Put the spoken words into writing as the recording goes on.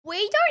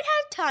we don't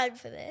have time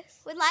for this.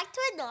 We'd like to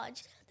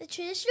acknowledge the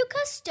traditional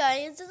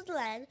custodians of the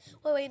land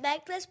where we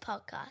make this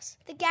podcast,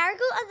 the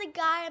Garigal and the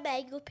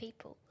Garamangal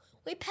people.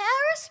 We pay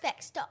our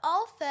respects to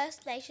all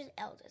First Nation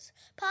elders,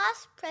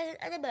 past, present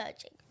and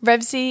emerging.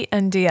 Revsy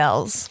and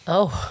DLs.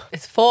 Oh,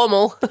 it's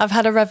formal. I've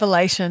had a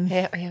revelation.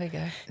 Yeah, here we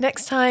go.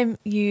 Next time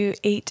you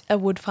eat a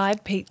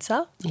wood-fired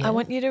pizza, Yeah. I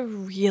want you to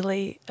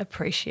really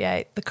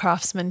appreciate the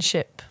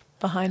craftsmanship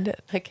behind it.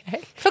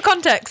 Okay. For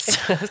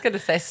context. I was going to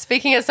say,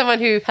 speaking as someone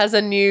who has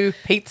a new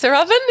pizza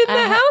oven in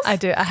their house. I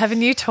do. I have a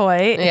new toy.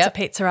 It's a Yep.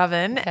 pizza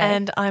oven Okay.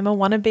 and I'm a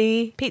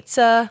wannabe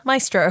pizza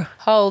maestro.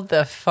 Hold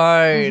the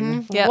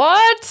phone. Yep.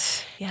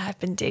 What? Yeah, I've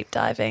been deep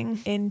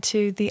diving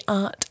into the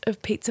art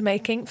of pizza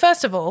making.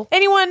 First of all,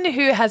 anyone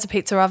who has a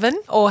pizza oven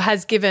or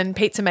has given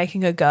pizza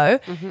making a go,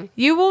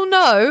 you will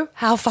know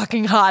how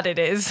fucking hard it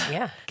is.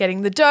 Yeah.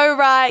 Getting the dough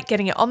right,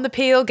 getting it on the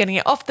peel, getting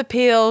it off the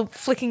peel,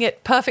 flicking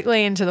it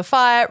perfectly into the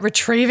fire,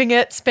 retrieving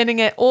it, spinning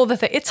it, all the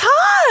things. It's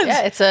hard.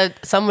 Yeah,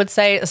 some would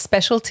say a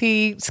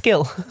specialty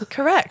skill.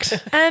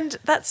 Correct. And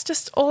that's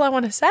just all I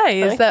want to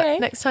say is Okay. that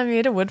next time you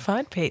eat a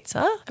wood-fired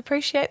pizza,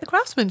 appreciate the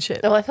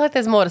craftsmanship. Well, I feel like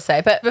there's more to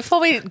say. But before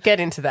we get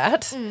into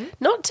that,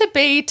 not to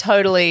be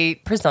totally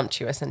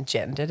presumptuous and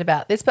gendered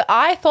about this, but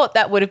I thought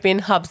that would have been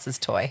Hubs's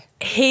toy.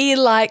 He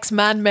likes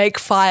man-make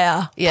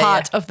fire Yeah,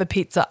 part yeah. of the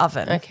pizza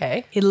oven.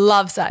 Okay. He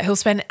loves that. He'll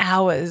spend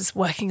hours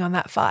working on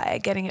that fire,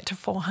 getting it to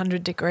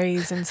 400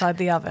 degrees inside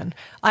the oven.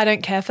 I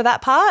don't care for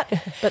that part,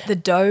 but the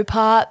dough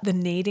part, the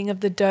kneading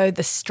of the dough,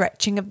 the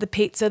stretching of the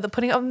pizza, the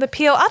putting it on the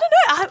peel, I don't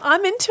know.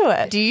 I'm into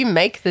it. Do you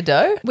make the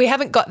dough? We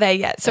haven't got there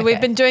yet. So Okay.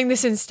 we've been doing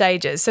this in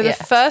stages. So Yeah.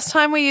 the first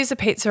time we used a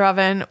pizza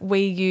oven,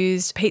 we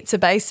used pizza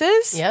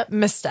bases. Yep.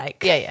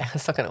 Mistake. Yeah,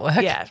 it's not going to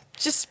work. Yeah,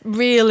 just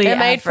really They're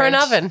made for an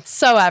average. oven.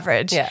 So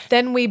average. Yeah.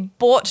 Then we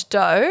bought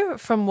dough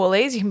from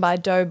Woolies. You can buy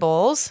dough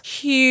balls.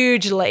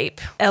 Huge leap.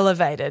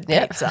 Elevated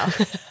Yep. pizza.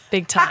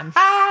 Big time.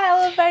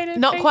 Elevated.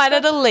 Not pizza. quite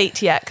at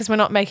elite yet because we're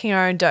not making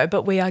our own dough,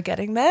 but we are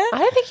getting there. I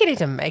don't think you need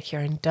to make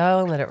your own dough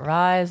and let it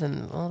rise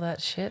and all that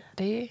shit,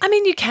 do you? I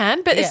mean, you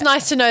can, but it's Yeah.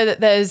 nice to know that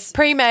there's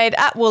pre-made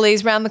at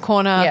Woolies round the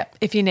corner Yep.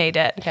 if you need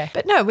it. Okay.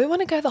 But no, we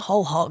want to go the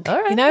whole hog. All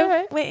right, you know, all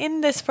right. we're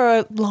in this for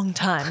a long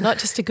time, not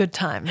just a good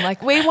time.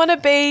 Like we want to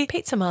be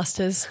pizza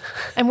masters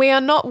and we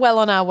are not well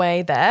on our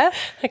way there,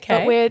 Okay.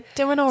 but we're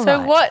doing all right.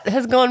 So what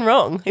has gone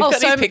wrong? You've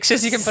got any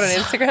pictures you can put on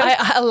Instagram?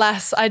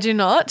 Alas, I do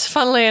not.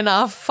 Funnily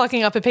enough,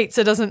 fucking up a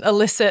pizza doesn't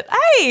elicit,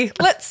 hey,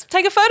 let's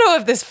take a photo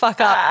of this fuck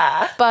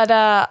up. But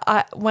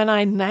when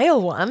I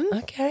nail one,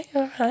 Okay,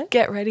 all right.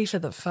 get ready for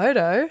the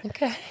photo.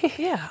 Okay.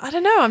 Yeah, I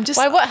don't know. I'm just...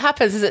 Why, what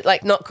happens? Is it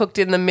like not cooked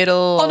in the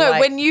middle? Oh, or no,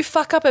 like- when you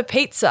fuck up a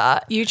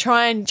pizza, you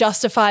try and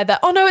justify that,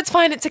 oh, no, it's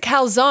fine, it's a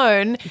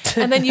calzone,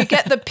 and then you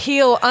get the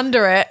peel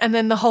under it, and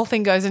then the whole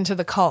thing goes into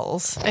the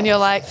coals. And you're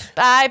like,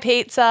 bye,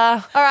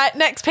 pizza. All right,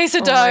 next piece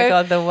of dough. Oh my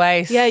God, the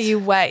waste. Yeah, you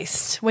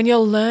waste. When you're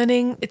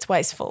learning, it's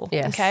wasteful.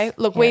 Yes. Okay?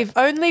 Look, Yeah. we've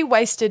only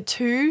wasted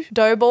 2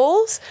 dough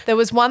balls. There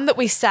was one that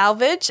we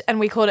salvaged and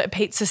we called it a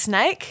pizza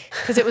snake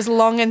because it was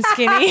long and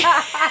skinny.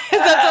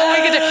 That's all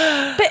we could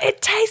do. But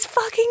it tastes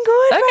fucking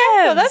good, Okay,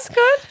 well, Revs. that's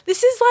good.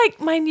 This is like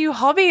my new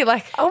hobby.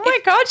 Like, Oh my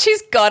God,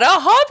 she's got a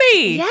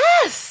hobby.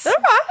 yes. All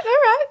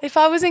right. If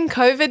I was in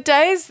COVID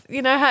days,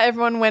 you know how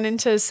everyone went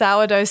into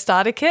sourdough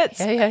starter kits?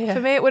 Yeah. For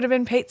me, it would have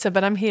been pizza,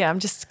 but I'm here. I'm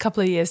just a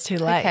couple of years too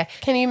late. Okay.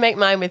 Can you make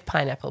mine with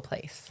pineapple,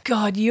 please?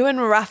 God, you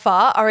and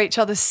Rafa are each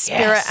other's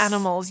spirit Yes.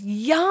 animals.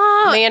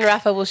 Yuck. Me and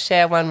Rafa will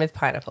share one with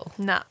pineapple.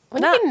 Nah.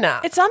 What do you mean,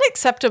 nah? It's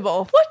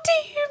unacceptable. What do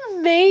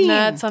you mean?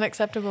 Nah, it's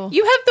unacceptable.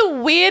 You have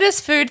the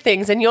weirdest food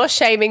things and you're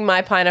shaming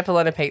my pineapple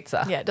on a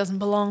pizza. Yeah, it doesn't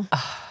belong.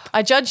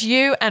 I judge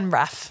you and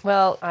Raf.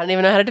 Well, I don't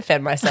even know how to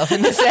defend myself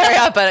in this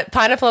area, but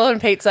pineapple on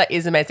pizza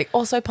is amazing.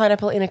 Also,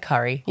 pineapple in a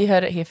curry. You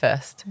heard it here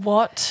first.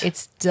 What?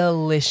 It's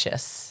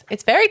delicious.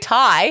 It's very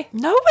Thai.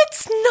 No,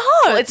 it's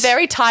not. Well, it's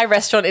very Thai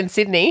restaurant in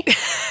Sydney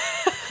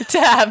to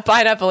have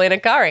pineapple in a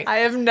curry. I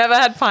have never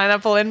had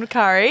pineapple in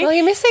curry Well,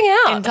 you're missing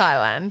out. in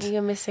Thailand.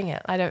 You're missing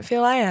out. I don't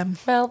feel I am.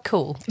 Well,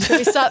 cool. Should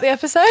we start the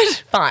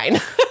episode? Fine.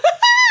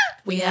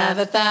 We have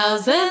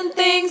 1,000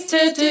 things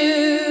to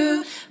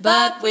do,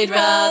 but we'd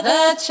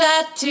rather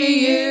chat to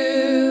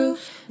you.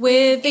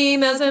 With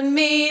emails and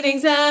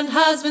meetings and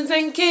husbands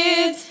and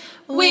kids,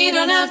 we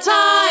don't have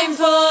time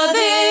for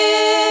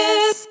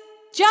this.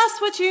 Just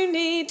what you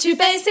need, 2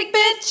 basic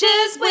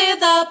bitches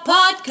with a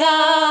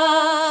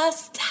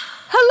podcast.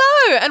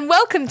 Hello and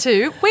welcome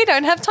to We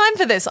Don't Have Time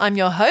for This. I'm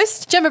your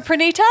host, Gemma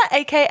Pranita,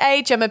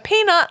 aka Gemma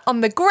Peanut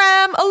on the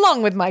gram,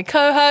 along with my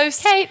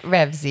co-host, Kate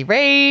Revsy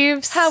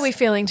Reeves. How are we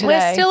feeling today?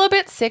 We're still a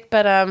bit sick,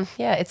 but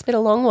yeah, it's been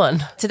a long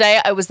one. Today,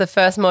 it was the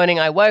first morning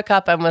I woke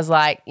up and was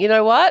like, you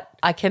know what?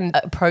 I can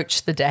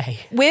approach the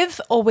day.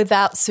 With or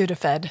without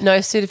Sudafed? No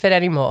Sudafed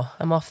anymore.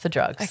 I'm off the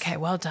drugs. Okay,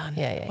 well done.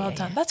 Yeah, well yeah,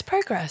 done. yeah. That's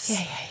progress.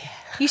 Yeah.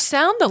 You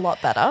sound a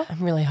lot better.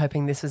 I'm really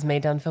hoping this was me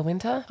done for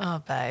winter.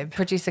 Oh, babe.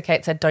 Producer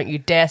Kate said, don't you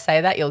dare say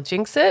that, you'll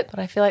jinx it. But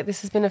I feel like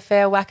this has been a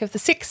fair whack of the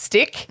sick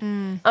stick.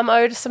 I'm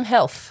owed some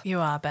health. You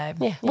are, babe.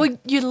 Yeah. Well,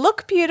 you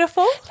look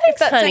beautiful.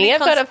 Thanks, honey. I've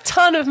got a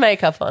ton of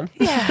makeup on.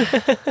 Yeah,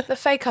 the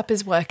fake up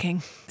is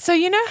working. So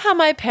you know how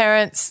my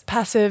parents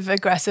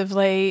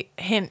passive-aggressively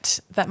hint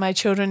that my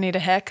children need a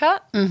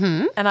haircut?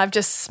 Mm-hmm. And I've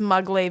just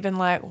smugly been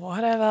like,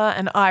 whatever,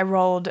 and I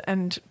rolled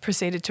and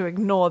proceeded to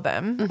ignore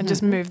them and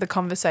just move the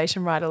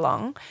conversation right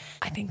along.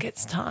 I think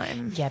it's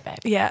time. Yeah, babe.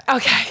 Yeah,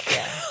 okay.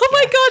 Yeah. Oh,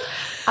 my God.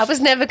 I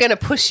was never going to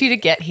push you to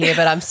get here,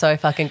 but I'm so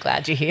fucking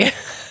glad you're here.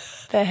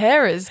 Their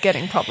hair is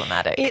getting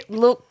problematic. It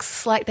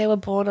looks like they were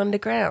born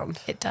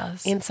underground. It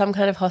does. In some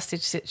kind of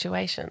hostage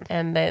situation.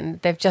 And then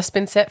they've just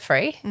been set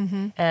free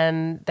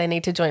and they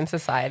need to join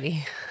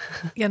society.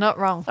 You're not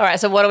wrong. All right,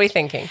 so what are we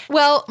thinking?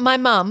 Well, my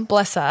mum,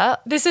 bless her,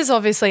 this is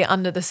obviously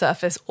under the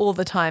surface all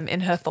the time in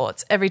her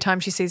thoughts, every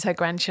time she sees her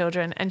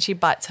grandchildren and she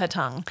bites her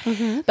tongue.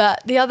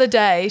 But the other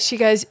day she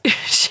goes,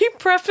 she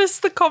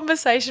prefaced the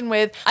conversation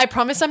with, I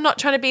promise I'm not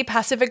trying to be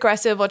passive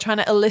aggressive or trying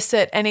to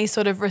elicit any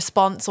sort of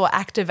response or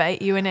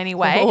activate you in any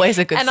way. Always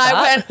a good and start.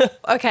 I went,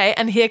 okay,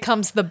 and here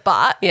comes the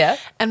but. Yeah.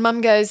 And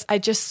mum goes, I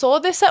just saw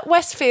this at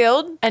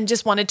Westfield and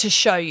just wanted to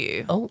show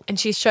you. Oh. And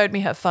she showed me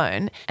her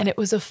phone and it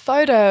was a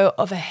photo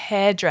of a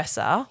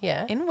hairdresser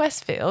Yeah. in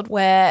Westfield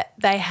where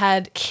they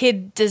had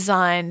kid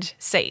designed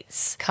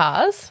seats.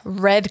 Cars?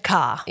 Red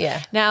car.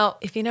 Yeah. Now,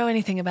 if you know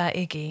anything about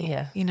Iggy,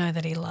 Yeah. you know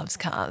that he loves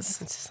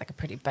cars. It's just like a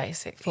pretty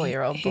basic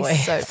 4-year-old He's boy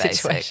so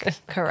situation.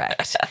 basic.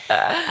 Correct.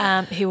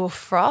 He will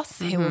froth,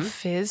 he will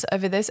fizz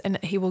over this, and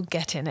he will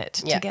get in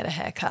it Yeah. to get a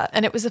haircut.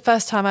 And it was the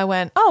first time I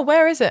went, oh,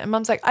 where is it? And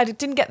Mum's like, I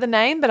didn't get the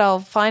name, but I'll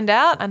find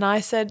out. And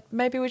I said,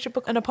 maybe we should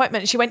book an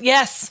appointment. And she went,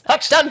 yes.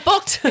 Done,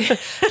 booked.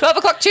 12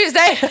 o'clock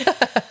Tuesday.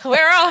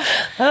 We're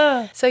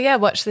off. So yeah,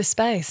 watch this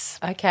space.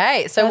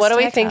 Okay, so First what are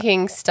we haircut.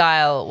 thinking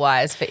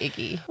style-wise for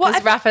Iggy? Well,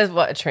 Because Rafa's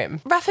a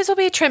trim. Rafa's will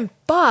be a trim,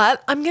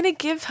 but I'm going to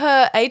give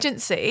her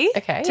agency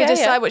Okay, to yeah,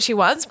 decide yeah. what she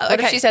wants. What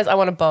if she says, I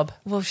want a bob?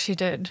 Well, she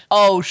did.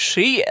 Oh,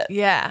 shit.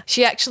 Yeah.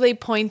 She actually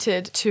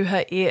pointed to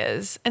her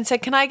ears and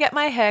said, can I get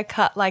my hair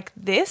cut like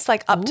this,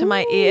 like up to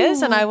my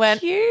ears? And I went,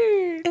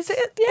 cute. is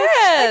it?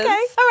 Yes. Okay.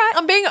 All right.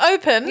 I'm being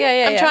open.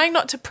 Yeah, I'm yeah. trying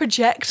not to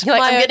project You're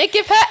like, my I'm own- going to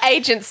give her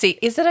agency.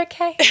 Is it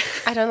okay?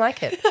 I don't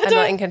like it. I'm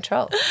not in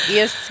control.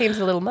 Ears seems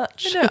a little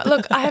much. No,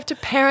 look, I have to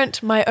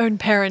parent my own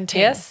parenting,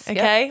 Yes, yep,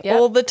 okay, yep.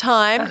 all the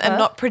time and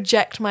not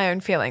project my own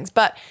feelings.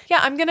 But yeah,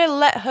 I'm going to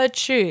let her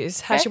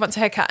choose how Okay. she wants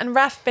her haircut. And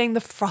Raf, being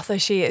the frother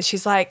she is,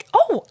 she's like,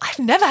 oh, I've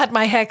never had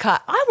my hair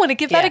cut. I want to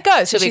give that Yeah, a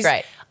go. So she'll be she's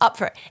great. up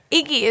for it.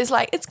 Iggy is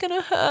like, it's going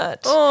to hurt.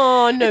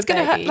 Oh, no, It's going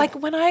to hurt. baby. Like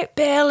when I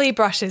barely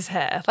brush his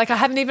hair, like I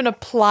haven't even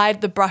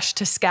applied the brush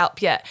to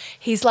scalp yet.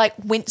 He's like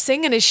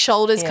wincing and his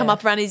shoulders come Yeah.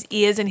 up around his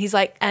ears and he's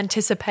like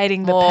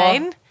anticipating the More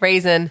pain.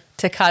 reason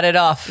to cut it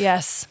off.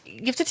 Yes.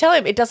 You have to tell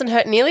him it doesn't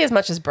hurt nearly as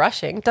much as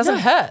brushing. It doesn't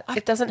hurt.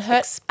 It doesn't hurt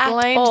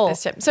Explained at all.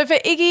 this to him. So for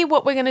Iggy,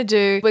 what we're going to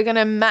do, we're going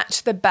to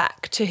match the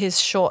back to his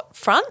short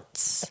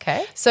fronts.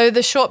 Okay. So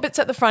the short bits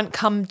at the front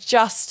come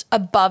just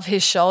above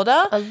his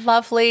shoulder, A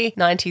lovely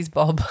 90s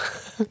bob.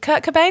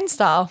 Kurt Cobain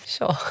style.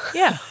 Sure.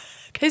 Yeah.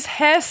 His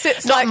hair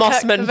sits Not like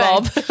Mossman Kurt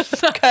Bob.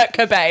 Cobain. Kurt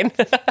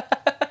Cobain.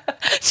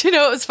 Do you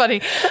know what was funny?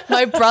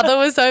 My brother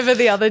was over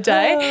the other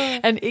day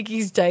and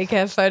Iggy's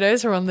daycare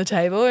photos were on the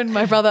table and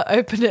my brother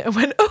opened it and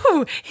went,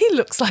 oh, he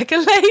looks like a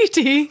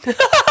lady.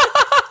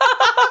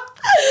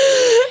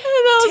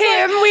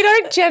 Tim, we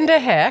don't gender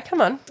hair.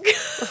 Come on.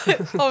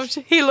 Oh,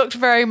 he looked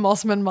very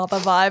Mossman mother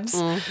vibes.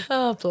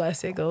 Oh,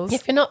 bless Eagles.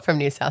 If you're not from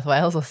New South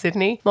Wales or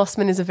Sydney,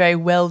 Mossman is a very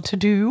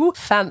well-to-do,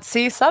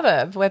 fancy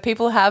suburb where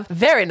people have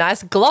very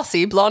nice,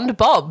 glossy blonde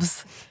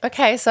bobs.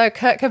 Okay, so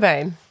Kurt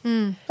Cobain.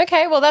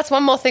 Okay, well, that's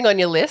one more thing on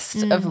your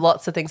list of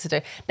lots of things to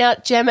do. Now,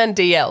 Gem and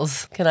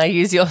DLs. Can I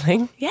use your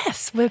thing?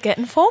 Yes, we're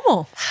getting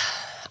formal.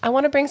 I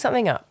want to bring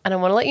something up, and I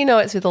want to let you know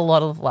it's with a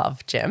lot of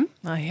love, Gem.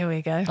 Oh, here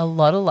we go. A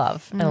lot of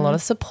love and a lot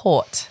of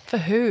support. For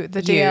who?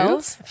 The You,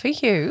 DLs? for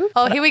you.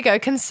 Oh, here we go.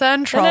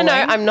 Concern trolling. No,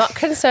 I'm not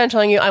concerned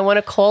telling you. I want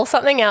to call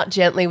something out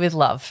gently with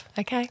love.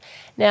 Okay.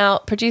 Now,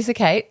 producer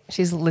Kate,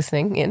 she's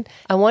listening in.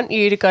 I want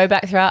you to go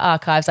back through our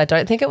archives. I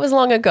don't think it was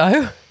long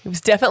ago. It was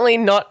definitely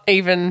not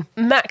even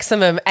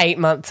maximum 8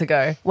 months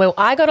ago. Well,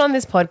 I got on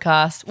this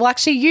podcast. Well,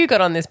 actually, you got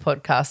on this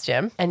podcast,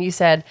 Gem, and you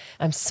said,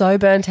 I'm so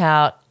burnt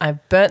out.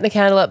 I've burnt the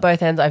candle at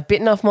both ends. I've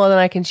bitten off more than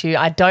I can chew.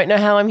 I don't know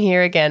how I'm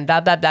here again.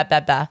 Blah, blah, blah, blah,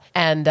 blah.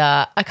 And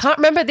I can't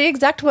remember the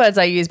exact words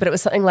I used, but it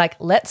was something like,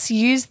 let's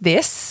use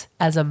this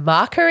as a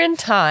marker in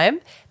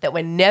time that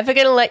we're never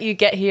going to let you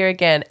get here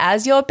again.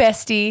 As your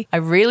bestie, I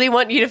really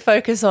want you to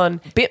focus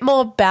on a bit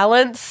more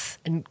balance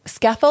and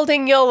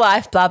scaffolding your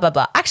life, blah, blah,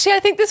 blah. Actually, I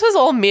think this was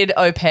all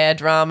mid-au pair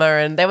drama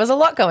and there was a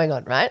lot going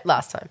on, right?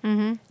 Last time.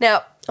 Mm-hmm.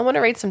 Now, I want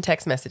to read some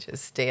text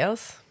messages,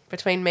 DLs.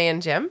 between me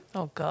and Jem.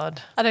 Oh,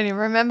 God. I don't even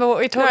remember what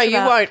we talked No, about.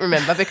 you won't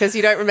remember because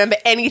you don't remember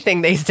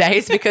anything these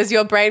days because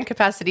your brain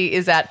capacity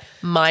is at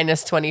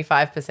minus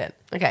 25%.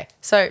 Okay,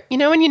 so you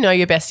know when you know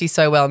your bestie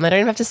so well and they don't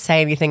even have to say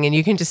anything and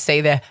you can just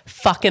see they're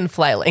fucking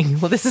flailing.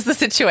 Well, this is the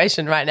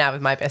situation right now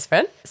with my best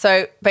friend.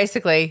 So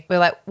basically, we're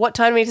like, what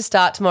time do we need to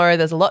start tomorrow?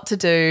 There's a lot to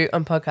do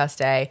on podcast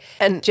day.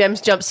 And Jem's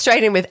jumped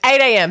straight in with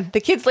 8 a.m.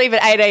 The kids leave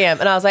at 8 a.m.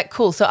 And I was like,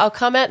 cool, so I'll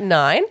come at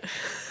 9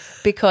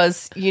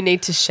 because you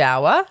need to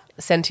shower,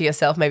 send to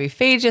yourself, maybe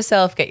feed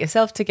yourself, get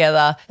yourself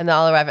together, and then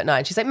I'll arrive at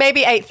 9. She's like,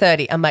 maybe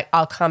 8:30. I'm like,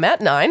 I'll come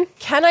at 9.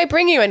 Can I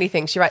bring you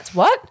anything? She writes,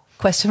 what?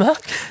 Question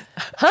mark.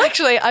 Huh?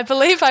 Actually, I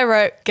believe I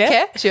wrote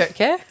Care? She wrote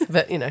care,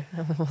 but you know,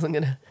 I wasn't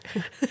going to.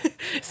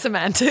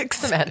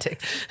 Semantics.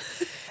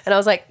 And I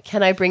was like,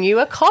 can I bring you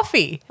a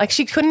coffee? Like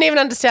she couldn't even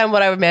understand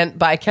what I meant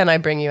by can I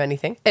bring you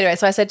anything? Anyway,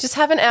 so I said, just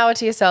have an hour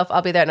to yourself.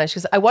 I'll be there at 9.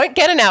 She goes, I won't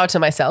get an hour to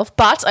myself,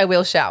 but I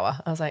will shower.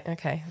 I was like,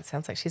 okay, it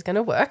sounds like she's going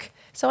to work.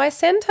 So I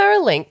send her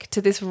a link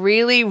to this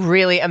really,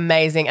 really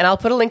amazing, and I'll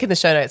put a link in the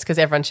show notes because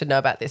everyone should know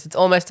about this. It's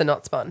almost a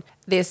not spawn.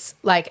 This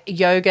like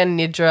yoga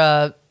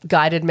nidra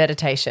guided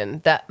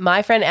meditation that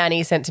my friend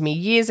Annie sent to me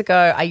years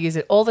ago. I use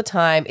it all the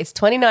time. It's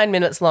 29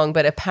 minutes long,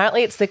 but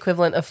apparently it's the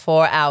equivalent of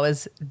 4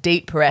 hours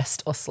deep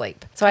rest or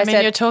sleep. So I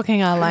said, you're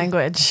talking our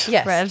language,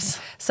 yes. Revs.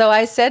 So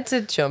I said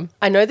to Chum,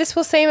 I know this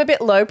will seem a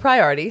bit low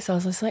priority. So I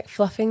was just like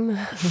fluffing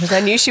because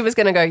I knew she was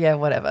going to go, yeah,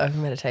 whatever,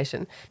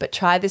 meditation. But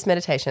try this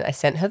meditation. I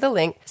sent her the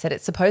link, said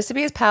it's supposed to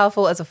be as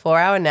powerful as a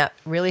 4-hour nap.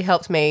 Really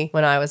helped me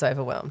when I was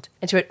overwhelmed.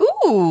 And she went,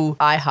 ooh,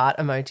 I heart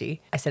emoji.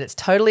 I said it's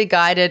totally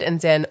guided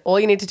and zen. All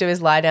you need to do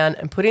is lie down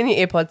and put in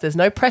your earpods. There's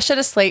no pressure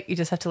to sleep. You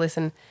just have to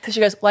listen. So she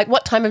goes, like,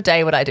 what time of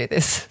day would I do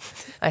this?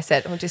 I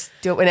said, well, just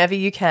do it whenever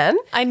you can.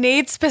 I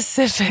need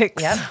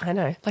specifics. Yeah, I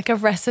know. Like a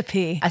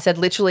recipe. I said,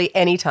 literally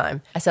any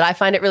time. I said, I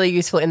find it really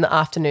useful in the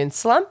afternoon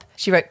slump.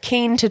 She wrote,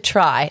 keen to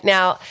try.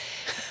 Now,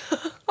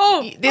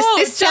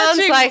 this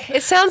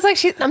sounds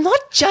like I'm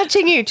not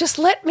judging you. Just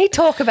let me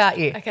talk about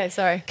you. Okay,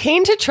 sorry.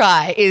 Keen to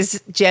try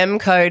is Gem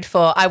code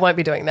for I won't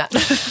be doing that.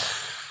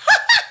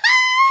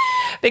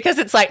 Because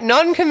it's like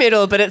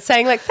non-committal, but it's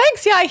saying like,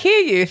 thanks, yeah, I hear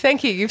you.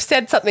 Thank you. You've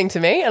said something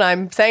to me and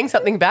I'm saying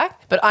something back,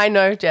 but I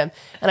know, Gem.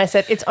 And I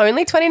said, it's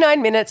only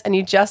 29 minutes and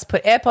you just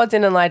put AirPods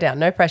in and lie down.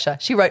 No pressure.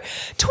 She wrote,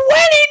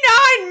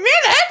 29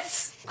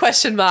 minutes?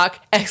 Question mark,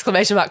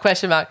 exclamation mark,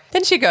 question mark.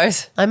 Then she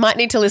goes, I might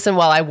need to listen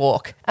while I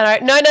walk. And I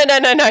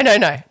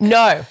wrote,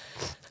 no.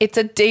 It's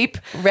a deep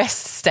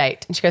rest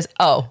state. And she goes,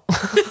 oh.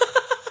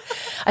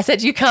 I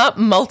said, you can't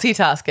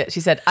multitask it.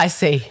 She said, I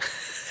see.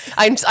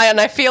 And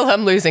I feel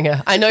I'm losing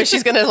her. I know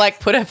she's going to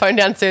like put her phone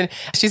down soon.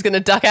 She's going to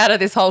duck out of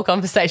this whole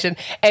conversation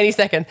any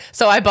second.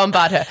 So I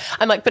bombard her.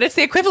 I'm like, but it's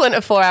the equivalent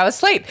of 4 hours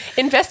sleep.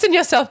 Invest in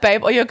yourself,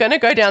 babe, or you're going to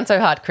go down so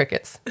hard.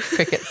 Crickets.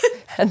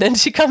 And then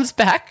she comes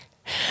back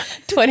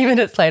 20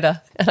 minutes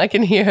later and I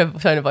can hear her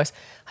tone of voice.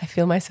 I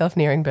feel myself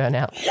nearing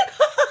burnout.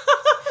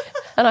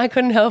 And I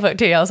couldn't help it,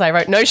 TLs. I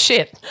wrote, no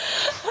shit.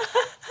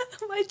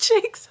 My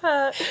cheeks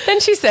hurt. Then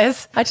she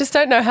says, I just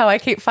don't know how I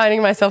keep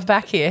finding myself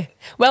back here.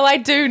 Well, I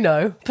do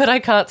know, but I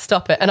can't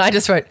stop it. And I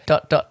just wrote ...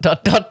 Oh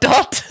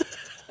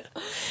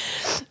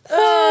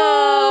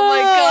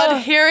my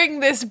God, hearing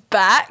this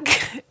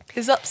back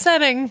is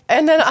upsetting.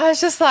 And then I was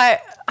just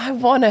like, I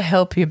want to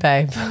help you,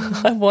 babe.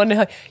 I want to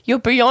help. You're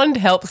beyond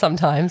help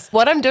sometimes.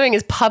 What I'm doing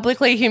is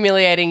publicly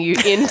humiliating you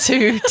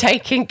into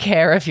taking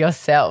care of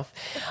yourself.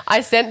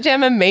 I sent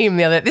Gem a meme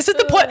the other day. This is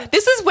the point.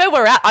 This is where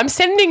we're at. I'm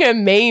sending her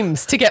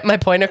memes to get my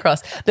point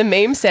across. The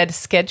meme said,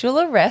 schedule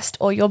a rest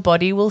or your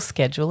body will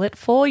schedule it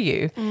for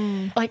you.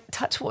 Like,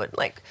 touch wood,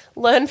 like,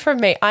 learn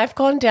from me. I've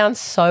gone down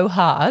so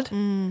hard.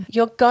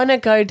 You're going to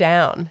go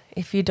down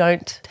if you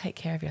don't take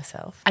care of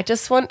yourself. I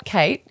just want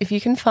Kate, if you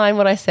can find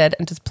what I said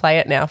and just play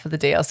it now for the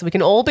DL so we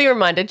can all be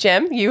reminded,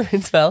 Gem, you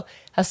as well,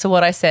 as to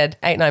what I said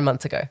 8-9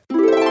 months ago.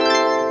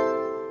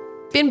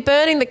 Been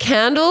burning the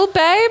candle,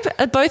 babe,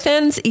 at both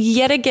ends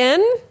yet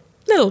again.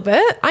 Little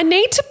bit. I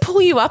need to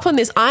pull you up on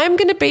this. I'm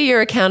going to be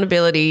your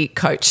accountability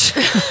coach.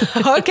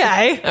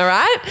 Okay. All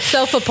right?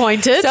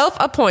 Self-appointed.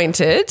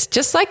 Self-appointed.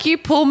 Just like you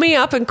pull me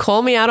up and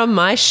call me out on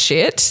my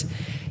shit.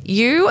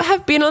 You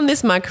have been on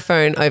this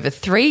microphone over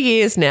 3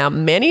 years now,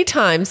 many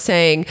times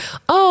saying,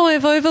 oh,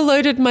 I've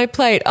overloaded my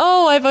plate.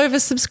 Oh, I've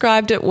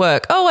oversubscribed at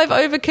work. Oh, I've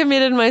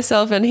overcommitted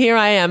myself and here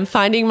I am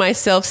finding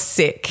myself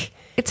sick.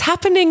 It's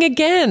happening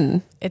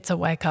again. It's a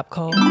wake-up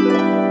call.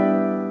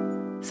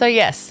 So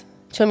yes,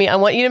 Chumi, I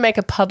want you to make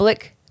a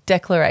public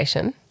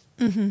declaration.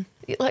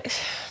 Like,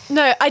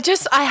 No,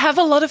 I have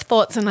a lot of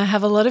thoughts and I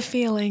have a lot of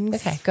feelings.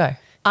 okay, go.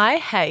 I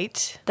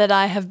hate that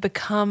I have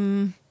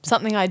become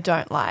something I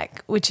don't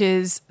like, which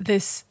is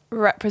this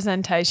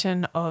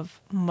representation of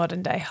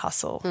modern day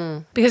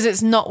hustle, because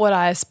it's not what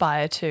I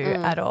aspire to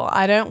at all.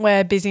 I don't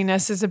wear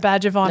busyness as a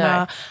badge of honor.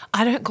 No.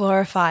 I don't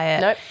glorify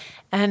it. Nope.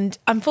 And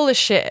I'm full of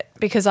shit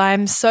because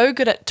I'm so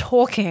good at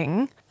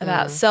talking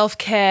about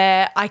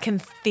self-care. I can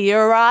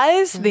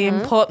theorize the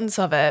importance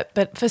of it,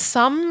 but for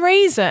some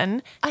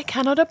reason, I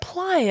cannot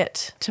apply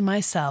it to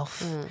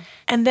myself.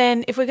 And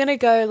then if we're going to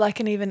go like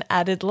an even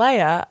added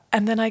layer,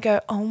 and then I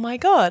go, oh my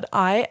God,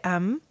 I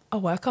am a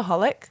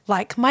workaholic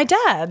like my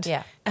dad.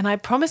 Yeah. And I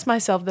promised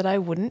myself that I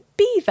wouldn't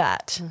be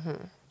that.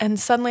 And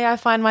suddenly I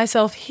find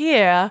myself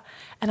here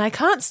and I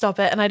can't stop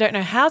it and I don't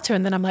know how to.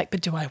 And then I'm like,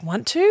 but do I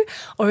want to?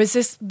 Or is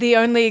this the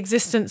only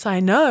existence I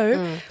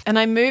know? And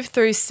I move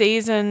through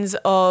seasons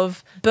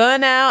of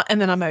burnout and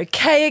then I'm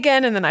okay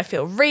again and then I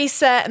feel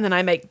reset and then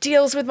I make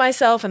deals with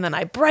myself and then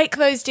I break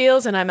those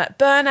deals and I'm at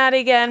burnout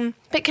again.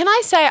 But can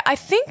I say, I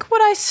think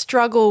what I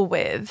struggle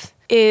with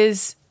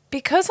is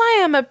because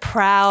I am a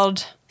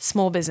proud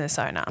small business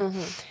owner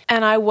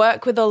and I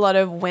work with a lot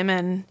of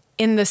women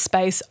in the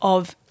space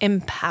of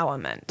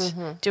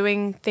empowerment,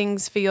 doing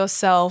things for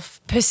yourself,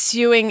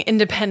 pursuing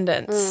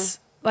independence.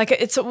 Like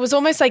it was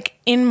almost like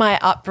in my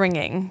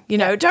upbringing, you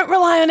know, don't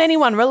rely on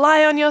anyone,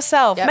 rely on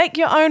yourself, make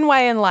your own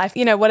way in life,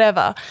 you know,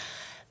 whatever,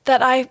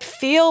 that I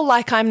feel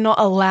like I'm not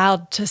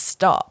allowed to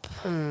stop.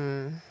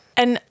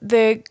 And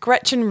the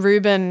Gretchen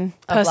Rubin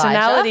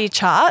personality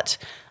chart,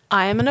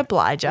 I am an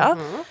obliger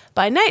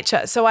by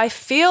nature. So I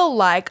feel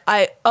like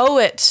I owe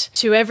it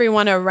to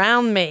everyone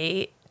around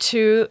me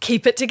to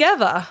keep it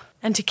together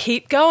and to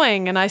keep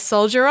going, and I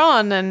soldier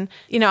on, and,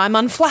 you know, I'm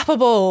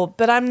unflappable,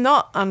 but I'm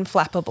not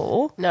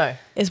unflappable. No.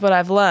 Is what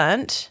I've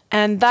learned.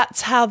 And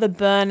that's how the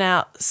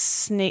burnout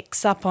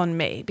sneaks up on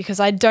me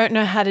because I don't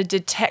know how to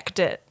detect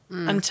it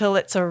until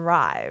it's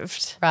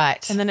arrived.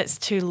 Right. And then it's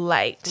too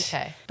late.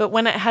 Okay. But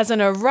when it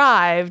hasn't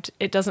arrived,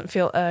 it doesn't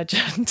feel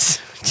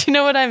urgent. Do you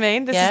know what I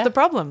mean? This is the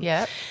problem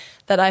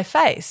that I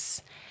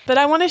face. But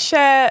I want to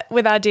share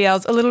with our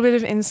DLs a little bit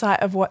of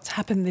insight of what's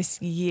happened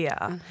this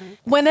year.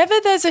 Whenever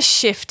there's a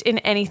shift in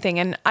anything,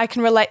 and I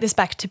can relate this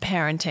back to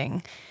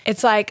parenting,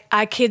 it's like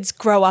our kids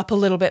grow up a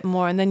little bit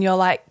more and then you're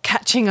like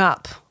catching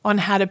up on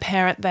how to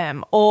parent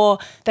them, or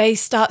they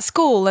start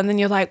school and then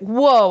you're like,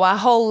 whoa, our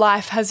whole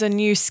life has a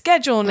new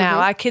schedule now.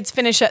 Our kids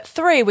finish at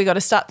 3. We got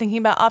to start thinking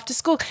about after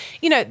school.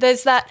 You know,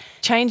 there's that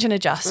change and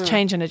adjust,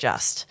 change and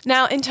adjust.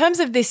 Now, in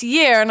terms of this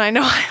year, and I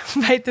know I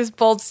made this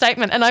bold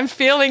statement and I'm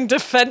feeling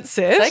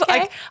defensive. It's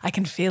okay. I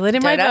can feel it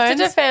in my Don't have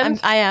bones. to defend.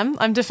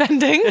 I'm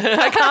defending.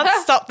 I can't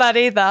stop that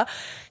either.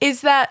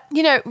 Is that,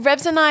 you know,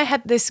 Revs and I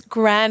had this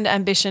grand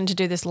ambition to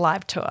do this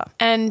live tour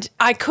and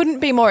I couldn't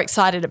be more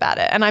excited about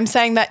it. And I'm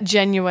saying that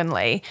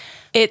genuinely.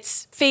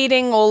 It's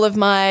feeding all of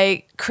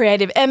my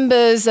creative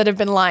embers that have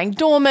been lying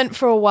dormant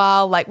for a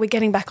while. Like, we're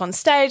getting back on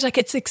stage. Like,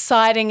 it's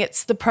exciting.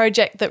 It's the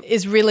project that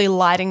is really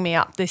lighting me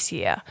up this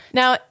year.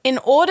 Now, in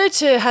order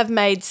to have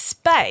made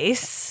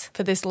space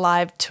for this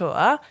live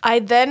tour, I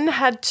then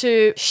had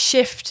to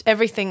shift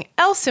everything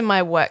else in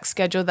my work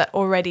schedule that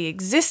already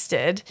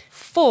existed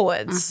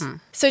forwards.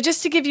 So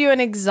just to give you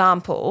an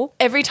example,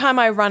 every time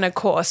I run a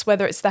course,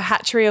 whether it's the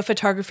Hatchery or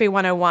Photography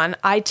 101,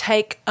 I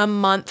take a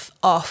month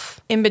off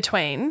in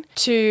between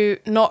to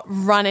not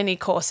run any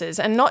courses,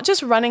 and not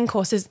just running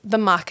courses, the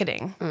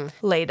marketing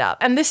lead up.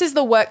 And this is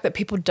the work that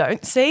people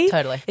don't see.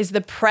 Totally. Is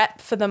the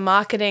prep for the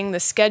marketing, the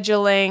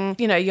scheduling,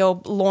 you know,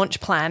 your launch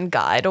plan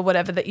guide or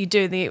whatever that you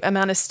do, the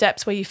amount of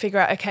steps where you figure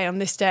out, okay, on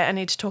this day I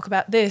need to talk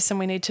about this and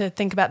we need to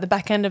think about the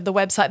back end of the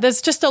website.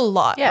 There's just a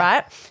lot,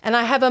 right? And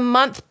I have a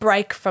month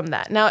break from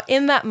that. Now,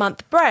 in that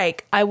month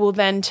break, I will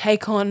then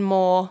take on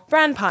more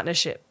brand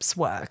partnerships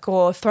work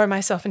or throw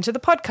myself into the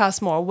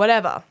podcast more,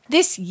 whatever.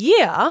 This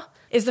year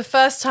is the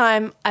first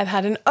time I've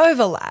had an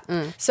overlap.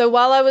 So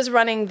while I was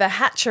running the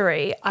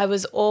Hatchery, I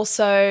was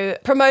also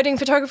promoting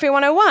Photography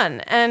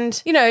 101.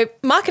 And, you know,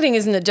 marketing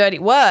isn't a dirty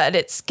word.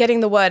 It's getting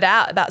the word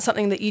out about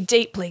something that you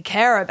deeply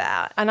care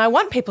about. And I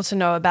want people to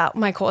know about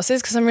my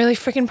courses because I'm really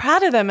freaking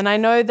proud of them. And I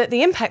know that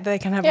the impact that they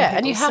can have on people.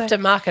 And you have to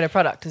market a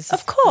product.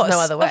 Of course. No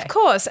other way. Of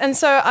course. And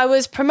so I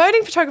was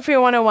promoting Photography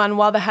 101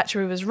 while the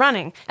Hatchery was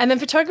running. And then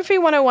Photography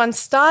 101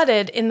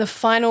 started in the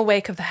final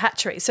week of the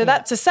Hatchery. So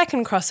that's a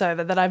second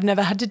crossover that I've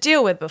never had to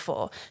deal with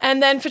before. And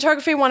then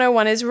Photography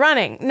 101 is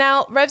running.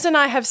 Now, Revs and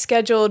I have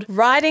scheduled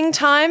writing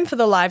time for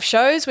the live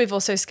shows. We've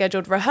also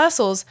scheduled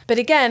rehearsals. But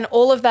again,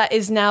 all of that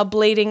is now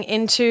bleeding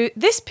into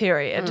this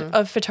period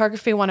of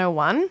Photography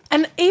 101.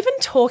 And even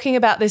talking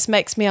about this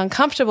makes me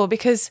uncomfortable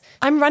because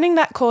I'm running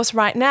that course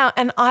right now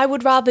and I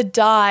would rather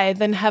die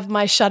than have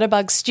my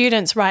Shutterbug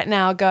students right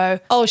now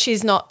go, oh,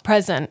 she's not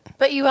present.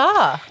 But you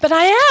are. But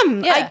I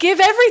am. Yeah. I give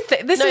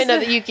everything.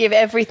 That you give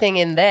everything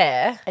in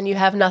there and you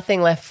have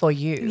nothing left for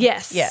you.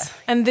 Yes. Yeah.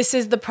 And this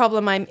is the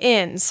problem I'm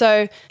in.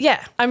 So,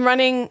 yeah, I'm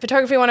running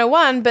Photography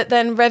 101, but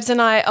then Revs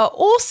and I are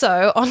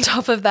also, on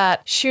top of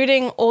that,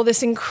 shooting all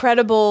this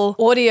incredible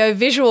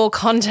audio-visual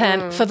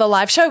content for the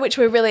live show, which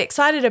we're really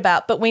excited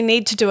about, but we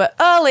need to do it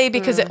early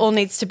because it all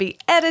needs to be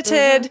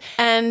edited.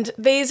 And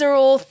these are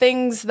all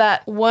things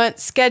that weren't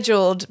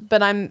scheduled,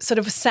 but I'm sort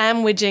of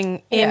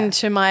sandwiching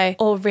into my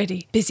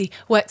already busy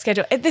work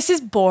schedule. This is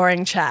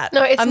boring chat.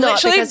 No, it's I'm not,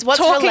 literally because what's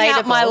talking relatable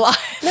out my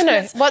life.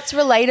 No, what's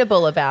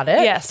relatable about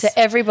it Yes. to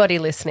everybody everybody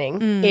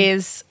listening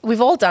is we've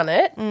all done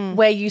it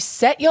where you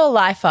set your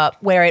life up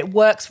where it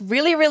works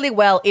really, really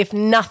well if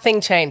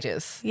nothing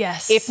changes.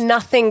 Yes. If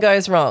nothing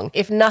goes wrong,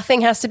 if nothing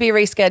has to be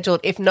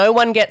rescheduled, if no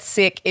one gets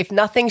sick, if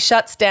nothing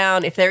shuts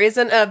down, if there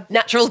isn't a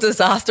natural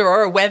disaster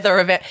or a weather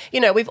event.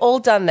 We've all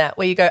done that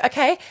where you go,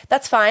 okay,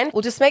 that's fine.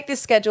 We'll just make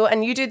this schedule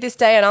and you do this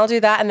day and I'll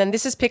do that. And then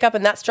this is pick up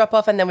and that's drop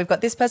off. And then we've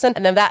got this person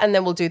and then that. And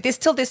then we'll do this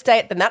till this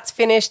date. Then that's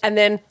finished. And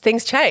then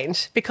things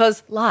change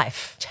because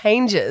life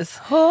changes.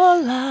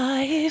 Oh,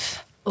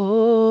 life.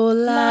 Oh,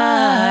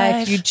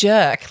 life. You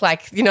jerk.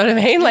 You know what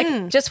I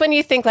mean? Just when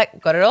you think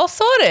got it all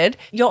sorted,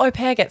 your au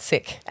pair gets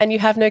sick and you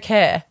have no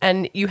care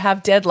and you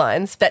have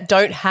deadlines that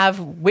don't have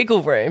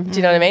wiggle room. Do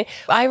you know what I mean?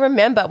 I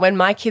remember when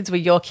my kids were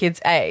your kids'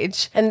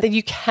 age and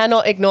you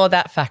cannot ignore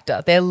that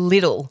factor. They're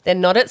little. They're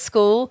not at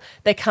school.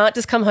 They can't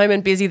just come home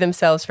and busy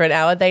themselves for an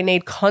hour. They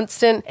need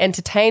constant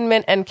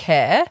entertainment and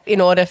care in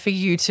order for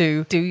you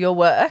to do your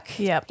work.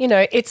 Yep.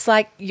 It's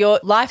like your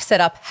life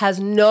setup has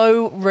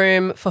no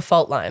room for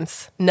fault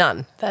lines.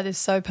 None. That is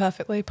so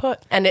perfectly put.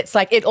 And it's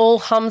like it all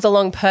hums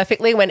along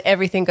perfectly when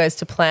everything goes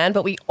to plan.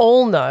 But we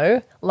all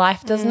know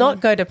life does not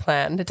go to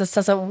plan. It just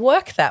doesn't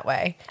work that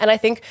way. And I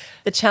think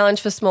the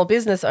challenge for small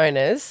business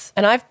owners,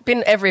 and I've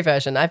been every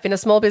version. I've been a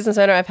small business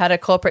owner. I've had a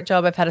corporate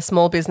job. I've had a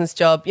small business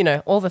job,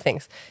 all the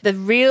things. The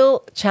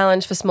real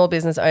challenge for small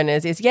business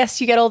owners is,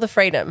 yes, you get all the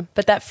freedom,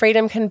 but that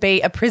freedom can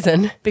be a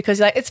prison because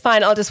you're like, it's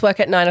fine. I'll just work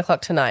at 9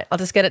 o'clock tonight. I'll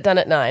just get it done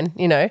at 9,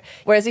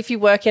 Whereas if you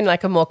work in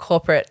a more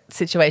corporate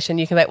situation,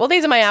 you can be like, well,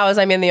 these are my hours.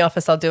 I'm in the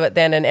office. I'll do it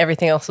then. And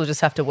everything else will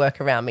just have to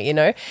work around me,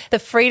 The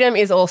freedom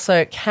is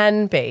also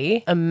can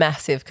be a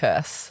massive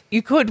curse.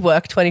 You could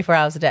work 24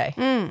 hours a day.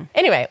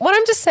 Anyway, what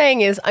I'm just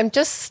saying is I'm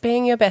just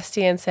being your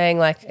bestie and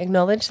saying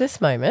acknowledge this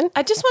moment.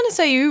 I just want to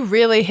say you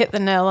really hit the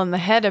nail on the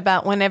head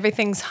about when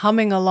everything's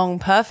humming along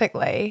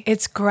perfectly.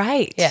 It's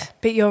great. Yeah.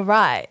 But you're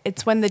right.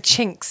 It's when the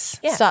chinks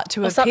start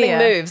to appear. Something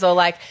moves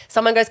or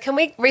someone goes, can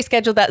we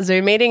reschedule that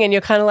Zoom meeting? And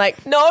you're kind of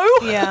like, no.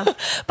 Yeah.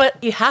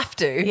 But you have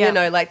to,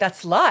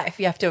 that's life.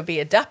 You have to be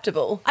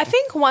adaptable. I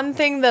think one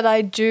thing that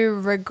I do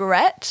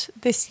regret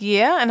this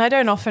year, and I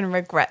don't often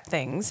regret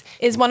things,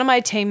 is one of my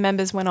team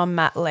members went on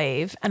mat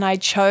leave and I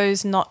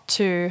chose not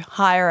to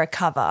hire a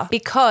cover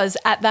because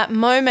at that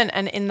moment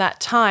and in that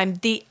time,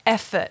 the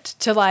effort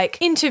to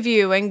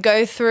interview and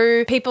go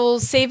through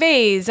people's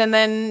CVs and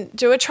then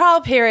do a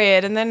trial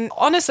period and then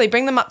honestly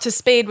bring them up to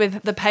speed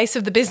with the pace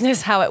of the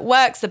business, how it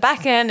works, the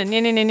back end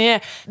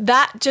and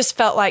that just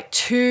felt like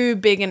too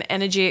big an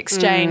energy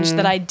exchange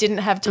that I didn't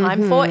have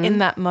time for in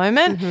that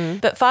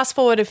moment. But fast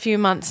forward a few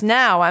months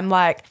now, I'm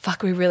like,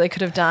 fuck, we really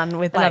could have done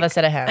with another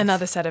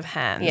set of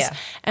hands. Yeah.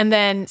 And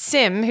then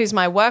Sim, who's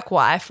my work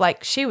wife,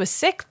 she was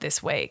sick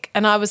this week.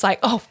 And I was like,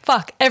 oh,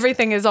 fuck,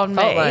 everything is on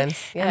fault me.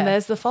 Lines. Yeah. And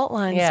there's the fault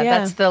lines. Yeah,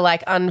 that's the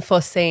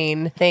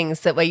unforeseen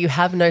things that where you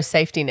have no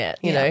safety net.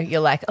 You're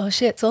like, oh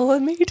shit, it's all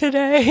on me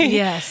today.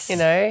 Yes.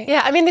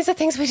 Yeah, I mean, these are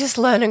things we just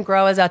learn and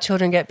grow as our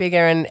children get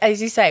bigger. And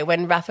as you say,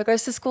 when Rafa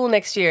goes to school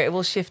next year, it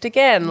will shift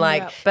again.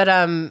 But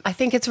I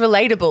think it's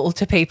relatable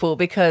to people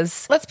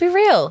because let's be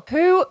real.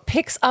 Who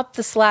picks up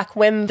the slack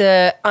when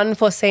the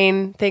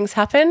unforeseen things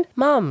happen?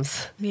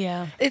 Mums.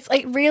 Yeah. It's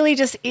really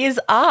just is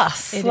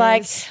us. It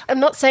is. I'm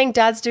not saying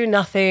dads do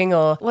nothing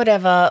or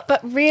whatever, but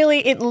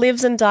really it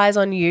lives and dies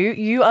on you.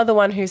 You are the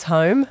one who's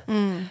home.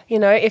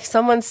 If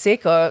someone's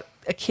sick or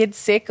a kid's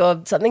sick or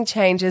something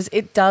changes,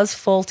 it does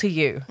fall to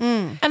you.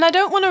 And I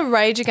don't want to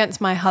rage against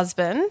my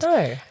husband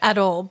No. at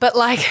all. But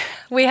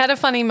we had a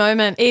funny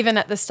moment even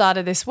at the start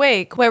of this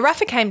week where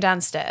Rafa came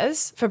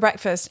downstairs for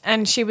breakfast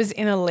and she was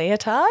in a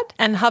leotard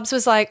and Hubs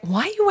was like,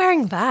 why are you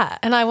wearing that?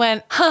 And I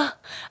went, I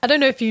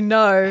don't know if you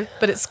know,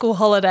 but it's school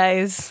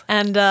holidays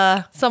and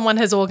someone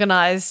has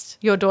organised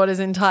your daughter's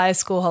entire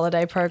school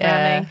holiday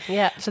programming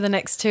for the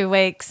next 2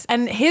 weeks.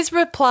 And his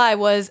reply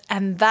was,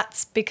 and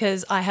that's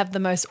because I have the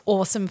most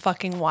awesome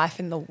fucking wife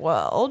in the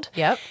world.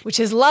 Yep. Which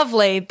is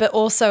lovely, but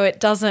also it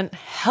doesn't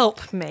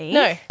help me.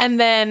 No. And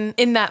then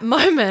in that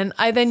moment,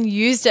 I then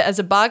used it as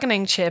a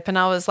bargaining chip and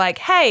I was like,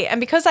 hey, and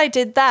because I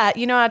did that,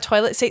 our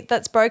toilet seat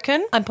that's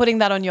broken, I'm putting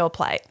that on your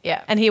plate.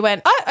 Yeah. And he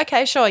went, oh,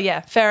 okay, sure,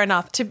 yeah, fair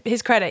enough. To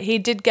his credit, he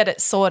did get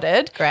it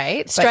sorted.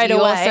 Great. Straight but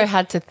you away. also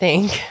had to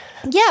think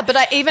Yeah, but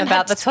I even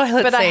about the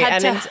toilet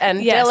seat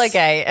and yes,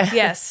 delegate.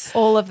 Yes,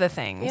 all of the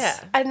things. Yeah.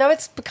 I know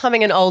it's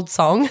becoming an old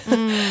song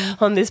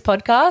on this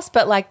podcast,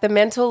 but the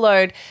mental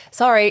load,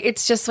 sorry,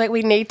 it's just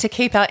we need to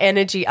keep our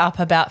energy up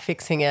about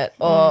fixing it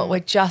or we're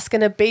just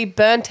going to be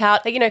burnt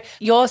out.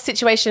 Your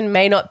situation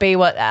may not be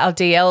what our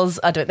DLs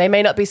are doing. They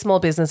may not be small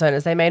business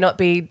owners. They may not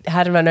be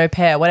how to run au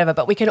pair, whatever,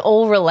 but we can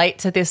all relate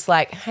to this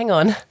hang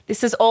on,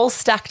 this is all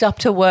stacked up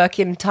to work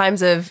in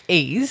times of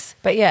ease.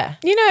 But yeah.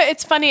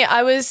 It's funny.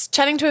 I was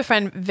chatting to a friend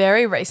friend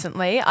very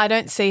recently. I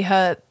don't see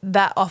her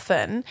that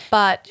often,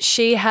 but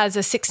she has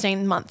a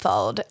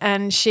 16-month-old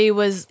and she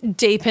was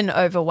deep in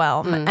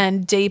overwhelm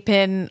and deep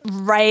in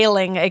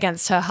railing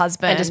against her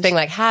husband. And just being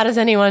like, how does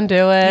anyone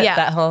do it? Yeah,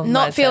 That whole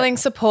not mindset. feeling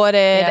supported.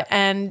 Yeah.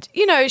 And,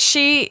 you know,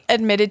 she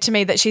admitted to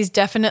me that she's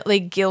definitely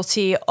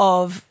guilty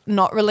of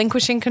not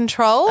relinquishing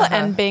control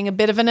and being a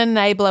bit of an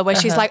enabler where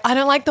she's like, I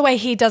don't like the way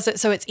he does it,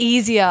 so it's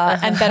easier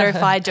and better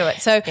if I do it.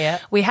 So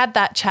we had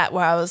that chat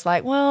where I was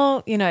like,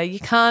 well, you know, you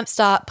can't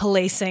start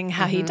policing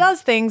how he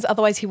does things,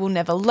 otherwise he will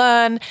never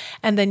learn.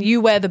 And then you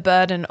wear the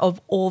burden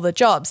of all the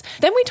jobs.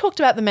 Then we talked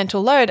about the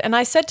mental load and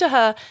I said to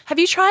her, have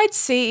you tried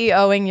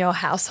CEOing your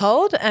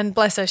household? And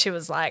bless her, she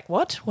was like,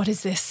 what? What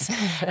is this?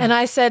 And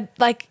I said,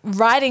 like,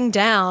 writing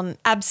down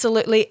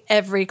absolutely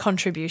every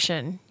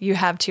contribution you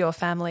have to your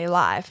family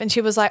life. And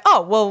she was like,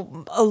 oh,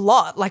 well, a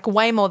lot, like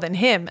way more than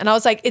him. And I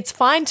was like, it's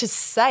fine to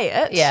say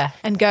it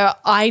and go,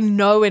 I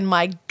know in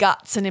my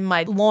guts and in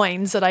my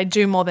loins that I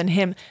do more than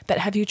him, but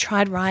have you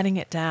tried writing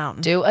it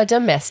down? Do a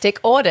domestic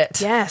audit.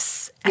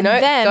 Yes. You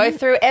know, go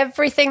through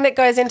everything that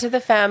goes into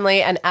the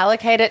family and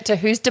allocate it to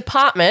whose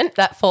department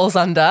that falls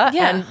under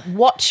and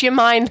watch your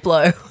mind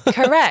blow.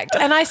 Correct.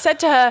 And I said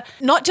to her,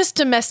 not just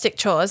domestic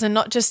chores and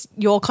not just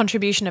your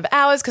contribution of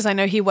hours, because I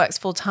know he works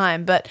full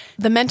time, but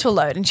the mental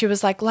load. And she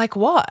was like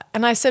what?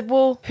 And I said,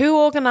 well, who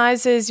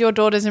organises your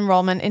daughter's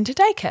enrolment into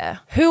daycare?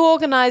 Who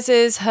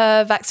organises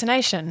her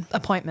vaccination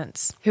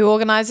appointments? Who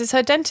organises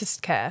her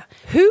dentist care?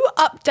 Who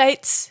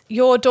updates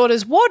your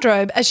daughter's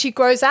wardrobe as she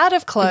grows out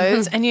of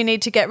clothes and you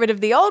need to get rid of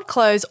the old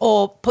clothes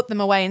or put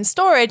them away in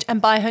storage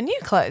and buy her new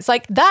clothes?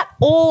 Like that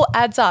all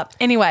adds up.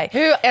 Anyway.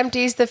 Who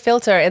empties the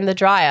filter in the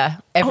dryer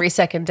every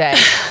second day?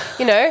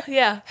 You know?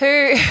 Yeah.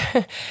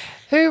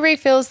 Who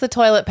refills the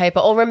toilet paper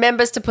or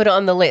remembers to put it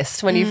on the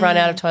list when you've run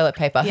out of toilet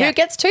paper? Yeah. Who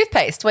gets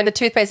toothpaste when the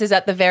toothpaste is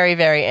at the very,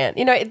 very end?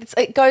 You know,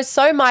 it goes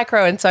so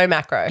micro and so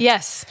macro.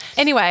 Yes.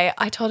 Anyway,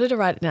 I told her to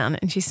write it down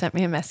and she sent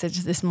me a message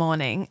this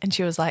morning and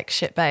she was like,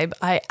 shit, babe,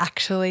 I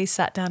actually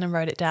sat down and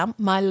wrote it down.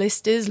 My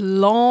list is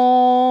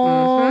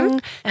long.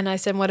 And I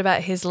said, what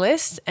about his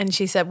list? And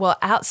she said, well,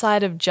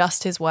 outside of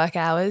just his work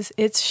hours,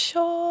 it's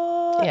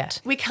short. Yeah.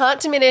 We can't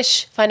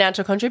diminish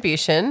financial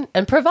contribution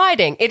and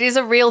providing. It is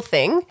a real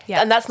thing.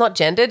 Yeah. And that's not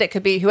gendered. It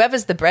could be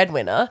whoever's the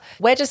breadwinner.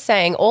 We're just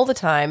saying all the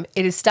time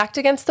it is stacked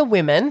against the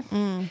women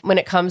when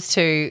it comes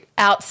to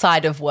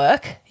outside of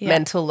work,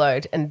 mental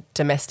load and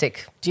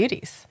domestic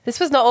duties. This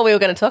was not what we were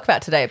going to talk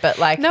about today, but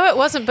like... No, it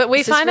wasn't, but we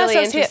this is find really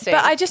ourselves here. interesting.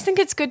 But I just think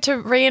it's good to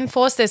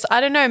reinforce this.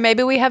 I don't know,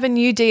 maybe we have a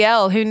new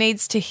DL who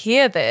needs to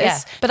hear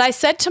this. Yeah. But I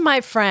said to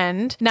my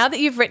friend, now that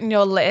you've written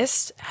your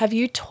list, have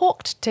you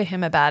talked to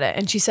him about it?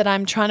 And she said,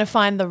 I'm trying to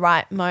find the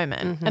right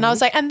moment. And I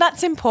was like, and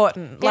that's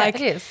important. Yeah, like,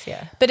 it is,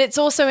 yeah. But it's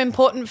also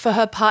important for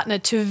her partner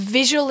to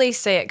visually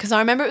see it. Because I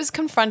remember it was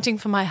confronting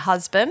for my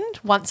husband.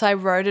 Once I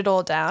wrote it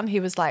all down, he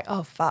was like,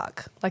 oh,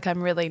 fuck. Like,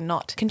 I'm really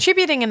not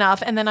contributing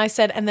enough. And then I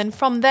said, and then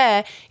from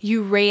there,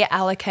 you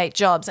reallocate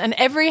jobs. And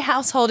every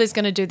household is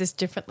going to do this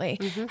differently.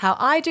 How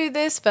I do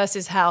this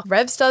versus how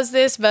Revs does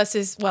this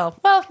versus, well,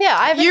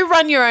 yeah, you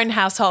run your own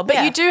household, but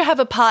Yeah. you do have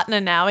a partner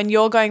now and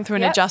you're going through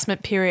an Yep.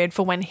 adjustment period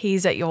for when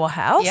he's at your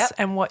house Yep.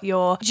 and what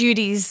your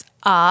duties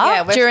are.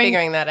 Yeah, we're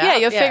figuring that out. Yeah,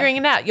 you're Yeah. figuring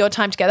it out, your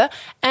time together,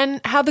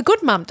 and how the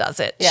good mum does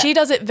it. Yeah. She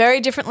does it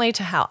very differently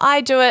to how I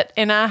do it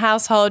in our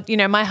household. You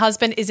know, my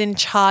husband is in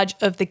charge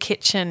of the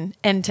kitchen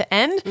end to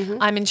end.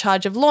 I'm in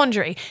charge of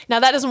laundry. Now,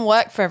 that doesn't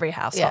work for every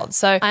household. Yeah.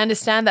 So I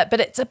understand that,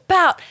 but it's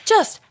about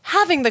just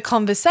having the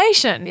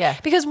conversation. Yeah.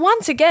 Because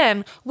once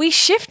again, we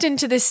shift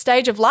into this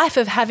stage of life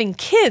of having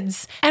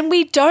kids and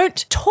we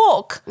don't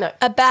talk No.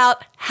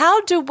 about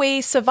how do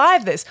we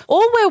survive this.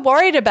 All we're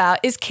worried about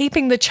is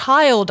keeping the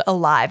child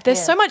alive.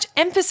 There's so much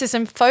emphasis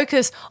and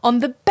focus on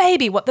the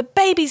baby, what the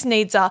baby's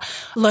needs are,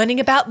 learning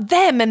about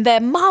them and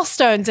their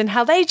milestones and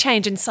how they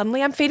change, and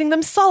suddenly I'm feeding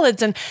them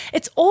solids and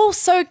it's all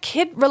so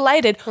kid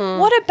related.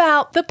 What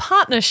about the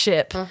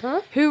partnership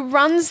who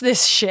runs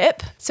this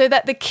ship so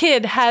that the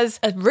kid has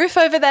a roof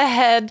over their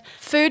head,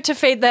 food to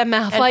feed their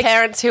mouth? And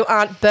parents who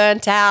aren't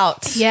burnt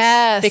out.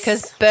 Yes.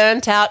 Because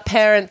burnt out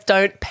parents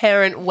don't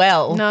parent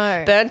well.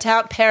 No. Burnt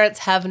out parents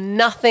have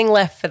nothing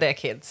left for their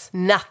kids.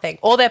 Nothing.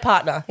 Or their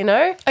partner, you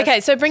know? Okay,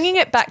 so bringing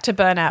it back to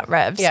burnout,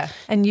 Revs, Yeah.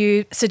 and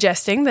you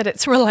suggesting that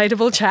it's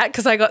relatable chat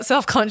because I got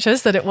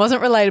self-conscious that it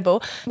wasn't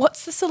relatable.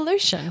 What's the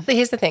solution? But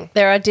here's the thing.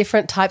 There are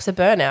different types of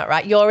burnout,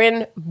 right? You're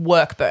in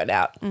work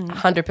burnout,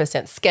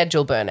 100%,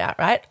 schedule burnout,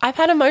 right? I've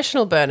had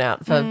emotional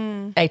burnout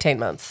for 18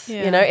 months.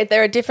 Yeah. You know,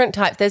 there are different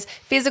types. There's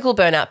physical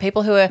burnout,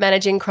 people who are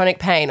managing chronic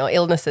pain or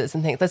illnesses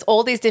and things. There's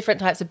all these different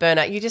types of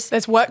burnout.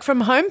 There's work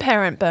from home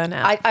parent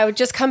burnout. I would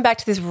just come back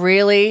to this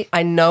really,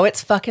 I know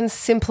it's fucking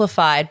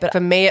simplified, but for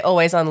me, it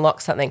always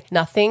unlocks something.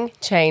 Nothing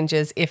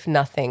changes if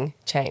nothing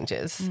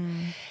changes.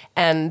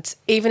 And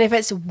even if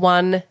it's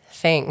one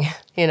thing,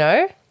 you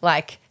know,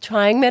 like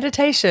trying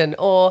meditation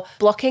or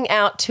blocking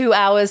out 2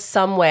 hours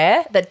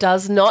somewhere that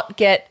does not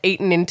get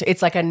eaten into,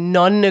 it's like a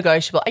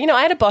non-negotiable. You know,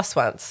 I had a boss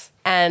once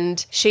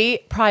and she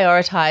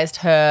prioritized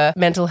her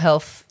mental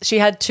health. She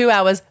had 2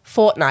 hours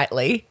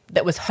fortnightly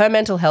that was her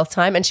mental health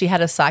time, and she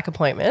had a psych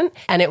appointment.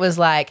 And it was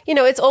like, you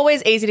know, it's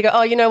always easy to go,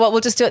 oh, you know what,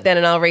 we'll just do it then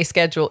and I'll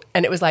reschedule.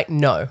 And it was like,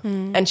 no.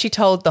 And she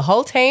told the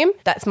whole team,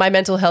 that's my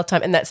mental health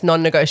time and that's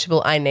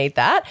non-negotiable. I need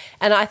that.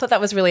 And I thought that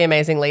was really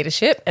amazing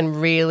leadership and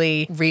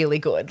really, really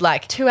good.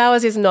 Like 2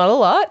 hours is not a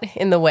lot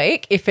in the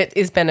week if it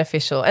is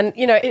beneficial. And,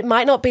 you know, it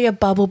might not be a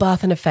bubble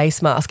bath and a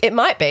face mask. It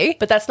might be,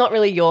 but that's not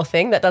really your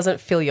thing. That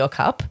doesn't fill your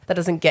cup. That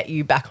doesn't get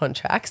you back on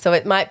track. So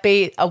it might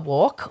be a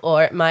walk,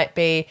 or it might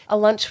be a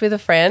lunch with a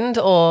friend,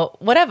 or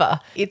whatever.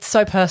 It's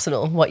so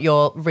personal what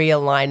your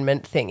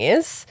realignment thing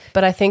is.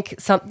 But I think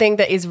something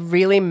that is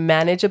really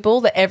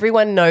manageable, that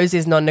everyone knows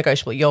is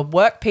non-negotiable. Your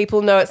work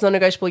people know it's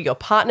non-negotiable. Your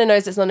partner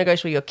knows it's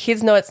non-negotiable. Your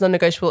kids know it's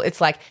non-negotiable.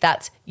 It's like,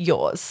 that's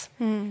yours.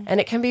 And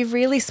it can be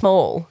really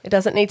small. It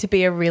doesn't need to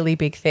be a really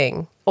big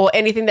thing. Or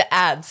anything that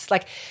adds.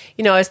 Like,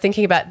 you know, I was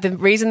thinking about the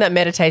reason that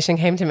meditation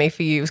came to me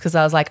for you was because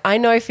I was like, I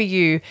know for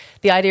you,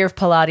 the idea of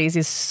Pilates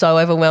is so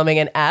overwhelming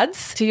and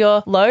adds to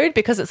your load,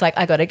 because it's like,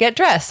 I got to get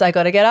dressed, I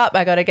got to get up,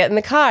 I got to get in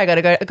the car, I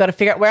got to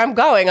figure out where I'm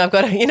going. I've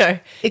got to, you know,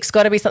 it's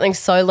got to be something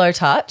so low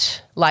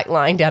touch, like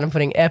lying down and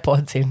putting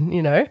AirPods in,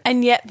 you know?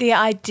 And yet the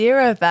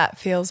idea of that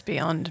feels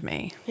beyond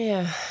me.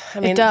 Yeah. I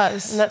mean, it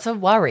does. And that's a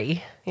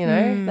worry, you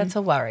know? That's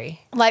a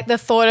worry. Like the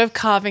thought of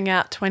carving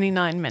out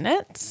 29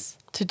 minutes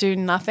to do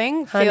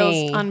nothing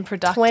feels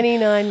unproductive.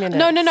 29 minutes.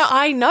 No,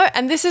 I know.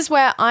 And this is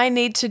where I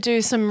need to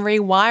do some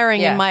rewiring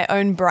in my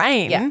own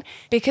brain,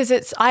 because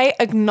I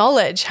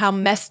acknowledge how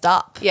messed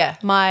up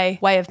my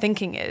way of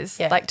thinking is.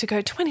 Yeah. Like to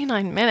go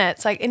 29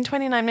 minutes, like in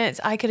 29 minutes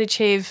I could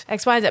achieve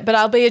X, Y, Z, but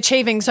I'll be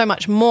achieving so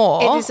much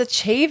more. It is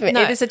achievement.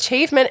 No. It is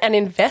achievement and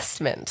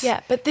investment. Yeah,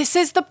 but this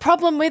is the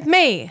problem with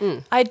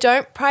me. I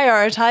don't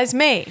prioritize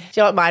me. Do you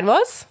know what mine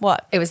was?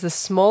 What? It was the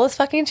smallest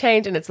fucking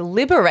change, and it's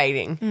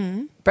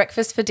liberating.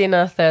 Breakfast for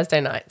dinner Thursday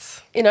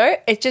nights. You know,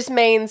 it just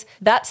means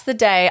that's the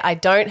day I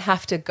don't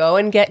have to go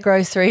and get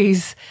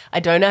groceries. I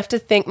don't have to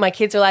think. My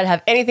kids are allowed to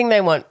have anything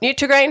they want.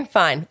 Nutri-Grain,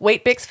 fine.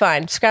 Wheat Bix,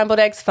 fine. Scrambled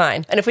eggs,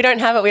 fine. And if we don't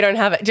have it, we don't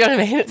have it. Do you know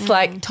what I mean? It's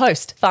like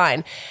toast,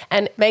 fine.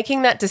 And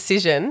making that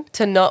decision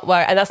to not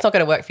worry, and that's not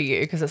going to work for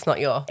you because it's not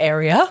your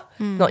area,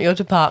 not your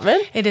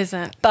department. It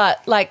isn't.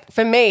 But like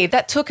for me,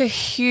 that took a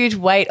huge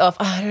weight off.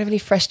 Oh, I don't have any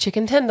fresh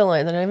chicken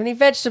tenderloins. I don't have any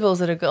vegetables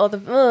that are good.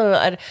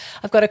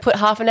 I've got to put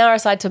half an hour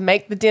aside to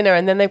make the dinner,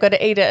 and then they've got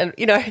to eat it. And,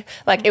 you know,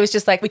 like it was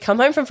just like we come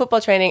home from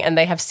football training and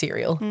they have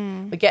cereal.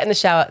 We get in the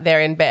shower,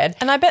 they're in bed.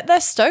 And I bet they're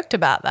stoked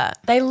about that.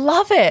 They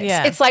love it.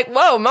 Yeah. It's like,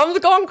 whoa, mum's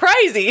gone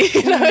crazy.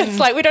 You know, it's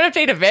like we don't have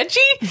to eat a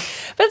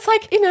veggie. But it's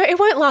like, you know, it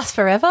won't last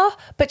forever.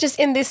 But just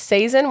in this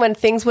season when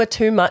things were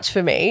too much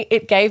for me,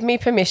 it gave me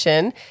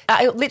permission.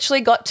 I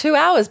literally got 2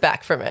 hours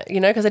back from it, you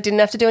know, because I didn't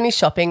have to do any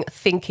shopping,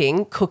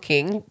 thinking,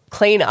 cooking,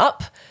 clean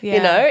up. Yeah,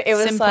 you know, it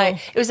was simple. like,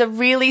 it was a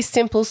really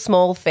simple,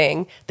 small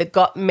thing that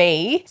got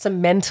me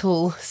some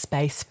mental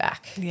space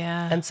back.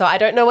 Yeah. And so I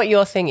don't know what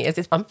your thing is.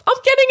 I'm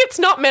getting it's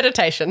not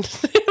meditation.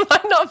 It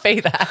might not be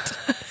that.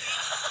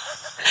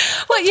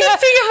 Well, You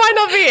think it might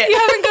not be it. You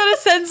haven't got a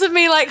sense of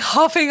me like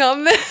hopping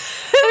on this.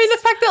 I mean,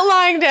 the fact that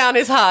lying down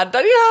is hard.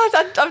 Yeah,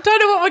 I don't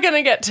know what we're going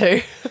to get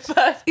to.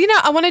 But You know,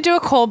 I want to do a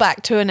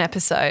callback to an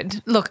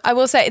episode. Look, I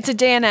will say it's a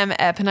D&M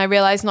app, and I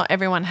realise not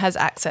everyone has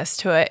access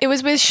to it. It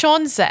was with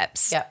Sean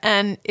Zepps, Yep.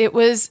 and it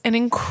was an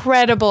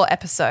incredible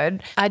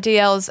episode. Our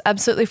DLs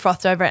absolutely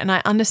frothed over it, and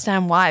I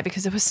understand why,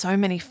 because there were so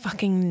many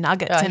fucking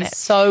nuggets in he's it.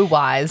 so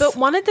wise. But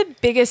one of the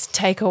biggest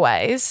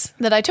takeaways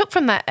that I took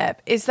from that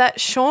app is that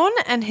Sean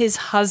and his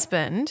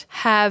husband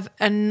have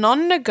a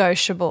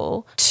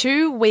non-negotiable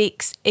 2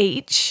 weeks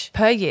each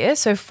per year,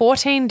 so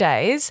 14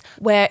 days,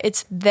 where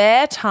it's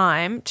their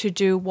time to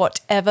do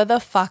whatever the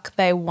fuck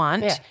they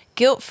want. Yeah.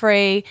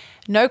 Guilt-free,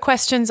 no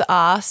questions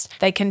asked.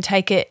 They can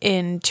take it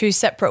in 2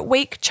 separate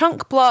week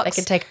chunk blocks. They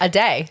can take a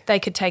day. They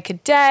could take a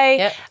day.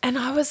 Yep. And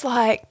I was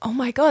like, oh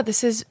my God,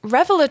 this is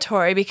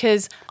revelatory,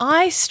 because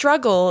I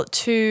struggle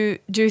to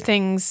do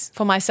things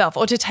for myself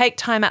or to take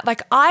time out.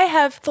 Like I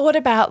have thought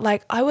about,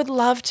 like, I would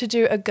love to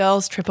do a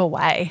girls' trip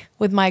away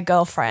with my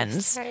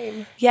girlfriends.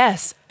 Same.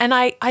 Yes. And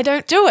I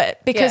don't do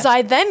it because Yeah.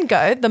 I then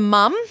go, the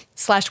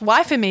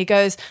mum/wife in me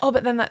goes, oh,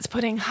 but then that's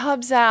putting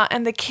hubs out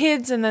and the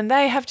kids, and then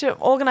they have to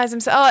organize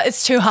themselves. Oh,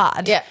 it's too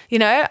hard. Yeah. You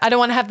know, I don't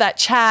want to have that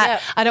chat.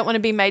 Yeah. I don't want to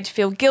be made to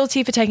feel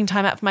guilty for taking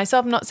time out for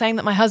myself. I'm not saying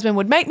that my husband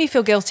would make me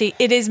feel guilty.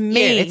 It is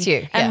me it's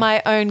you. and Yeah.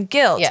 my own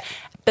guilt. Yeah.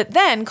 But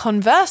then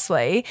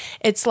conversely,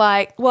 it's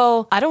like,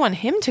 well, I don't want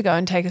him to go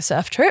and take a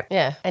surf trip.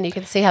 Yeah. And you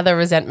can see how the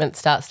resentment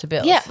starts to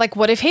build. Yeah, like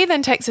what if he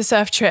then takes a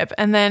surf trip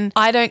and then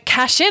I don't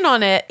cash in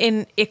on it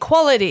in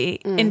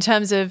equality in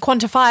terms of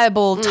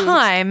quantifiable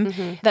time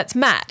that's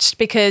matched,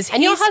 because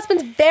And your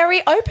husband's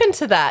very open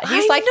to that.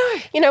 He's I like,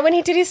 know. you know, when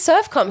he did his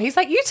surf comp, he's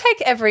like, you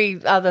take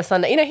every other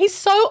Sunday. You know, he's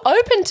so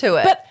open to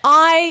it. But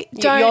I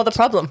don't. You're the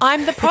problem.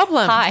 I'm the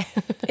problem. Hi.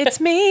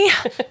 It's me.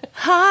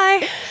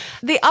 Hi.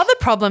 The other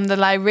problem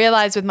that I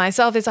realized with with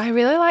myself is I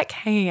really like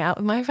hanging out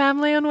with my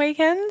family on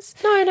weekends.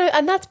 No,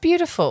 and that's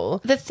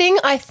beautiful. The thing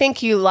I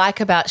think you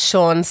like about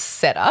Sean's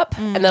setup,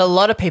 and that a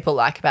lot of people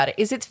like about it,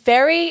 is it's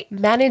very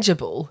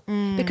manageable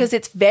because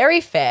it's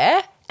very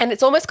fair. And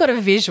it's almost got a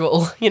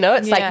visual,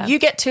 It's like you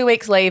get 2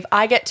 weeks leave,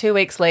 I get 2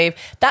 weeks leave.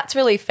 That's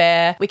really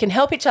fair. We can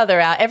help each other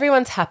out.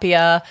 Everyone's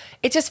happier.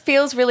 It just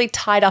feels really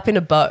tied up in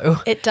a bow.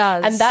 It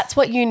does. And that's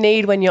what you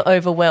need when you're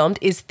overwhelmed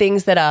is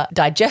things that are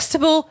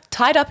digestible,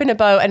 tied up in a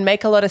bow and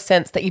make a lot of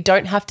sense that you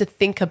don't have to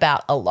think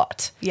about a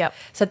lot. Yep.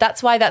 So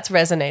that's why that's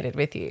resonated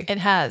with you. It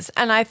has.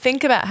 And I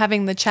think about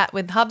having the chat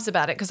with Hubs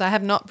about it because I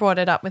have not brought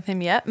it up with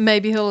him yet.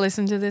 Maybe he'll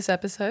listen to this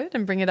episode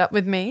and bring it up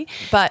with me.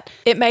 But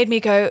it made me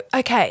go,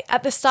 okay,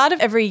 at the start of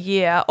every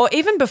year or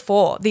even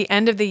before the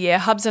end of the year,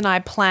 Hubs and I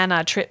plan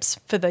our trips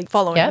for the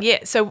following year.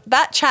 So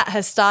that chat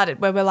has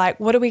started where we're like,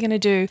 what are we going to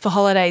do for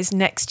holidays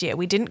next year?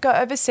 We didn't go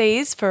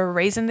overseas for a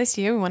reason this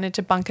year. We wanted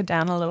to bunker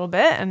down a little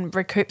bit and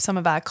recoup some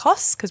of our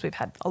costs because we've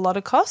had a lot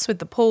of costs with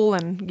the pool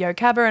and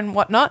Yokaba and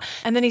whatnot.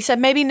 And then he said,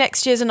 maybe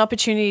next year's an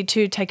opportunity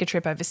to take a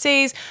trip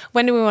overseas.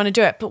 When do we want to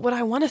do it? But what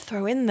I want to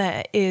throw in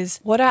there is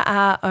what are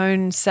our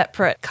own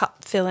separate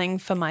cup filling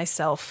for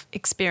myself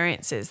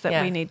experiences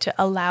that we need to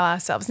allow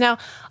ourselves. Now,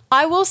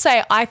 I will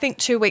say I think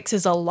 2 weeks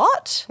is a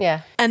lot.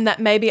 Yeah. And that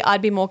maybe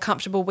I'd be more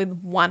comfortable with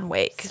 1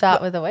 week.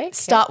 Start with a week.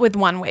 Start with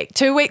 1 week.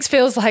 2 weeks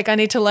feels like I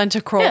need to learn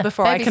to crawl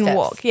before I baby can steps.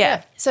 walk.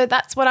 Yeah. So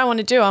that's what I want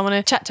to do. I want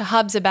to chat to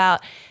Hubs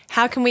about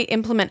how can we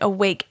implement a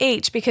week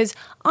each because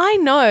I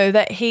know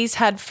that he's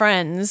had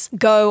friends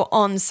go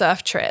on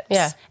surf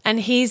trips and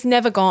he's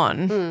never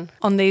gone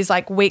on these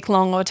like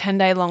week-long or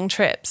 10-day-long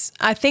trips.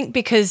 I think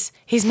because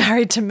he's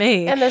married to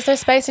me. And there's no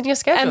space in your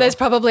schedule. And there's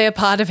probably a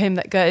part of him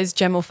that goes,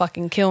 Jem will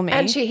fucking kill me.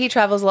 And he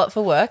travels a lot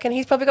for work and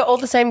he's probably got all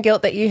the same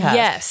guilt that you have.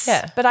 Yes.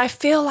 Yeah. But I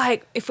feel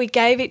like if we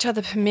gave each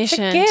other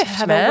permission gift, to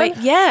have man. a week.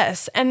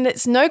 Yes. And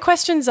it's no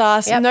questions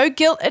asked, no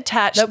guilt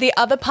attached. Nope. The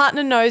other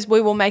partner knows we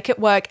will make it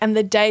work and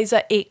the days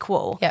are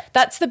equal. Yep.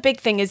 That's the big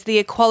thing is the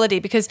equality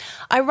because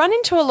I run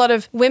into a lot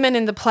of women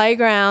in the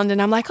playground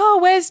and I'm like, oh,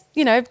 where's,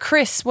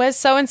 Chris, where's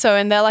so-and-so?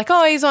 And they're like,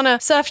 oh, he's on a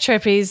surf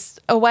trip. He's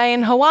away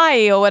in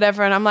Hawaii or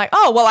whatever. And I'm like,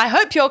 oh, well, I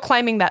hope you're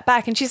claiming that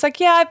back. And she's like,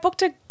 yeah, I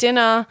booked a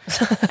dinner.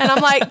 And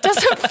I'm like,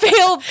 doesn't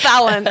feel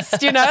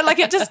balanced, like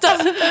it just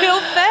doesn't feel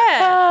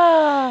fair.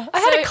 I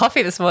had a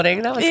coffee this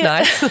morning. That was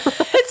nice.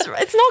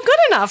 It's not good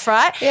enough,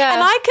 right? Yeah.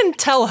 And I can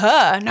tell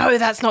her, no,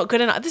 that's not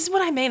good enough. This is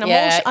what I mean.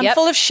 I'm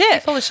full of shit.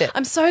 You're full of shit.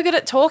 I'm so good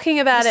at talking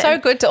about it. So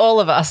good to all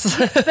of us.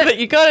 But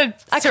you got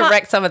to can't-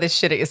 direct some of this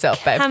shit at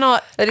yourself, babe.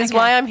 Cannot. That is Okay.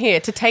 why I'm here,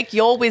 to take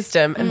your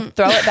wisdom and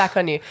throw it back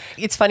on you.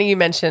 It's funny you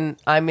mentioned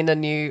I'm in a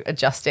new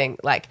adjusting.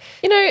 Like,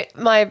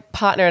 my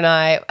partner and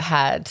I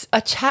had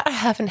a chat I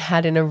haven't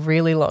had in a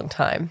really long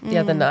time the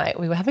other night.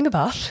 We were having a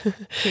bath.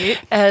 Cute.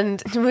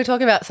 And we were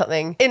talking about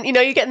something. And,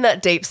 you get in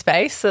that deep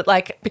space that,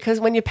 like, because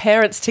when your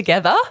parents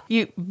together,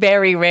 you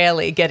very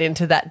rarely get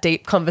into that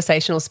deep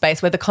conversational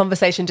space where the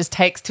conversation just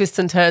takes twists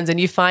and turns and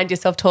you find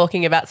yourself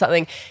talking about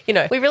something.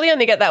 We really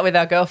only get that with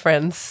our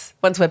girlfriends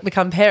once we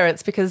become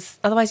parents because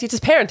otherwise you're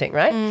just parenting,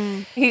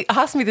 right? He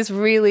asked me this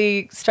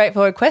really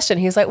straightforward question.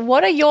 He was like,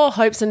 what are your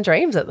hopes and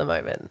dreams at the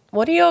moment?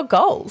 What are your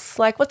goals?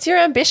 Like, what's your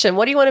ambition?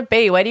 What do you want to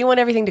be? Where do you want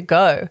everything to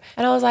go?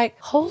 And I was like,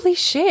 holy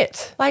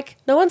shit. Like,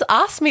 no one's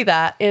asked me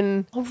that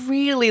in a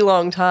really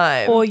long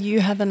time. Or you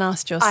haven't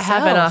asked yourself. I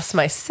haven't asked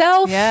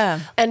myself. Yeah.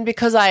 And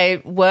because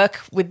I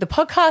work with the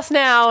podcast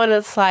now and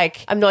it's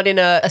like I'm not in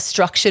a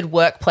structured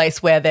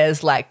workplace where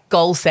there's like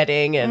goal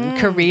setting and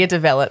career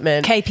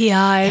development.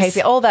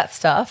 KPIs. All that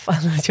stuff.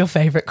 It's your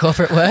favorite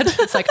corporate word.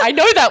 It's like, I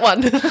know that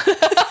one.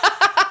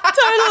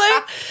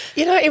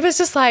 Totally. It was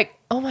just like,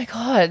 oh my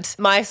God.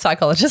 My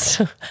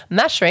psychologist,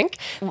 Matt Shrink,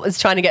 was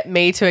trying to get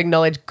me to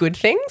acknowledge good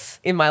things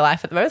in my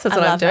life at the moment. So that's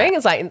what I'm doing.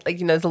 It's like,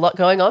 there's a lot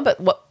going on, but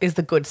what is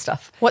the good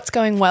stuff? What's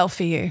going well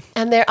for you?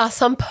 And there are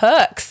some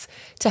perks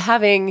to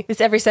having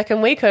this every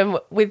second weekend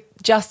with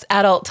just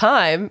adult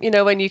time,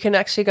 when you can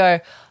actually go,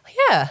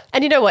 yeah.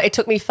 And you know what? It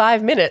took me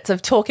 5 minutes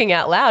of talking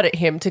out loud at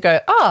him to go,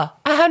 oh,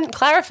 I hadn't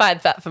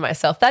clarified that for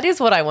myself. That is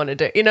what I want to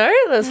do.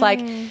 It was like,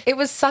 it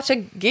was such a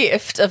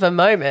gift of a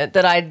moment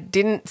that I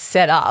didn't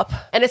set up.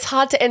 And it's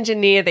hard to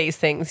engineer these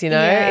things,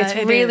 Yeah, it's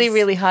it really, is.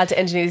 really hard to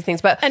engineer these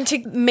things. But And to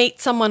meet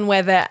someone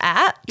where they're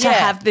at, to Yeah.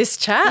 have this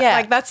chat, Yeah.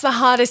 like that's the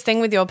hardest thing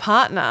with your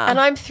partner.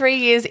 And I'm 3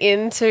 years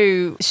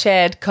into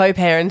shared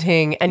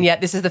co-parenting, and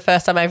yet this is the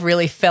first time I've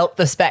really felt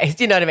the space.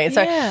 You know what I mean?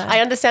 So Yeah. I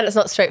understand it's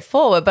not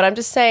straightforward, but I'm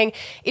just saying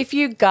if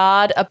you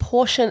guard a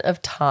portion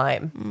of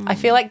time, I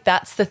feel like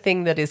that's the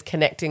thing that is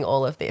connecting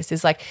all of this.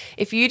 Is like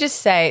if you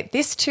just say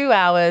this 2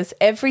 hours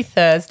every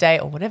Thursday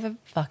or whatever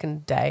fucking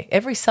day,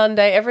 every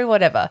Sunday, every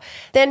whatever,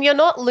 then you're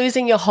not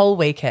losing your whole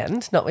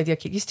weekend, not with your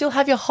kid. You still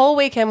have your whole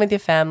weekend with your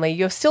family.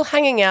 You're still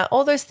hanging out,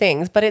 all those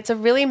things, but it's a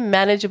really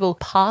manageable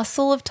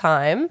parcel of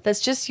time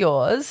that's just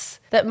yours.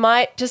 that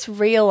might just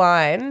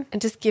realign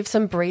and just give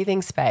some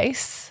breathing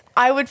space,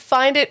 I would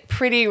find it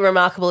pretty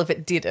remarkable if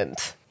it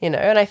didn't. And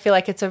I feel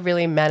like it's a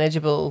really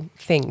manageable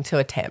thing to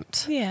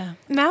attempt. Yeah.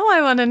 Now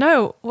I want to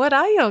know, what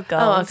are your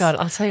goals? Oh, God,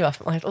 I'll tell you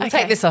off. We'll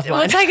take this offline.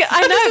 We'll take it.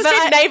 I know, this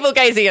has been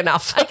navel-gazing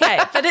enough. Okay,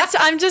 but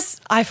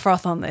I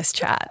froth on this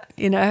chat,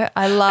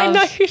 I love. I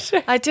know you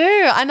do. I do,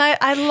 and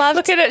I love.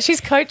 Look at it. She's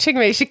coaching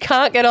me. She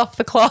can't get off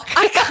the clock.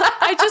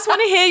 I just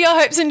want to hear your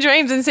hopes and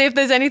dreams and see if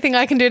there's anything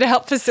I can do to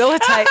help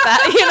facilitate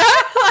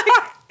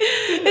that,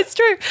 it's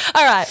true.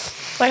 All right.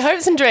 My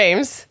hopes and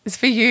dreams is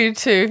for you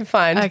to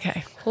find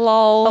a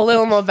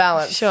little more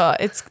balance. Sure.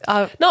 It's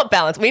not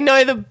balance. We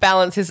know the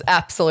balance is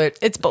absolute.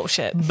 It's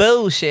bullshit.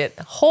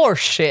 Horse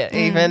shit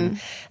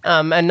even.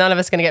 And none of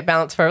us are going to get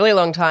balance for a really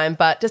long time,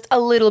 but just a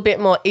little bit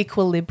more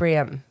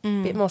equilibrium,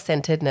 a bit more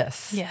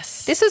centeredness.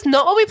 Yes. This is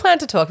not what we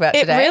planned to talk about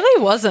today. It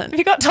really wasn't. Have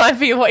you got time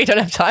for what you don't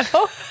have time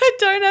for? I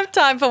don't have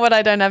time for what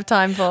I don't have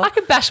time for. I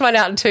could bash mine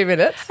out in 2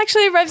 minutes.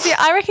 Actually, Revsy,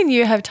 I reckon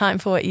you have time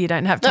for what you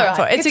don't have time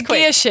for. It's a quick.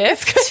 gear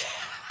shift.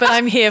 But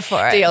I'm here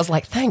for it. DL's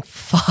like, thank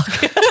fuck.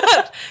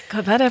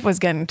 God, that app was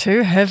getting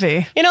too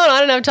heavy. You know what I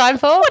don't have time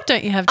for? What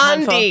don't you have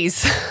time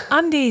Undies. for?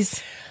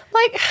 Undies.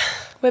 Like,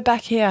 we're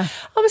back here.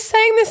 I was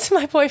saying this to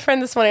my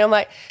boyfriend this morning.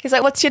 He's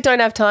like, what's your don't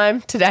have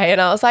time today? And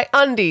I was like,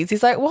 undies.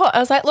 He's like, what? I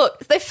was like,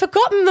 look, they've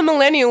forgotten the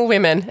millennial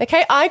women.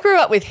 Okay, I grew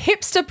up with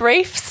hipster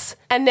briefs.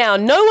 And now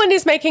no one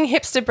is making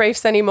hipster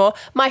briefs anymore.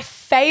 My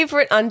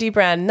favourite undie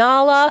brand,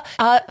 Nala,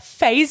 are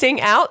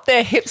phasing out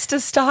their hipster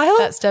style.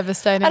 That's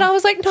devastating. And I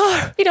was like,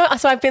 no.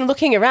 So I've been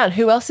looking around.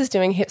 Who else is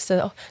doing hipster?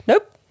 Oh,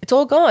 nope. It's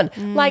all gone.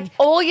 Like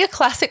all your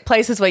classic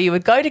places where you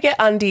would go to get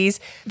undies,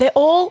 they're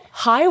all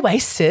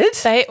high-waisted.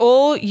 They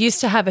all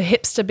used to have a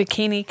hipster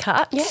bikini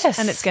cut. Yes.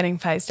 And it's getting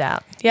phased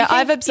out. Yeah,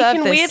 I've observed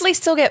You this. can weirdly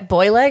still get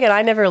boy leg, and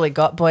I never really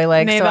got boy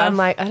leg. Neither. So I'm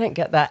like, I don't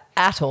get that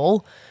at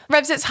all.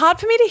 Revs, it's hard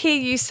for me to hear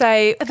you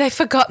say they've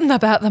forgotten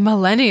about the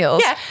millennials.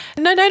 Yeah.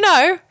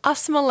 No.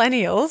 Us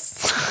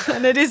millennials,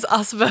 and it is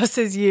us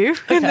versus you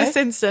in this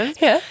instance.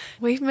 Yeah.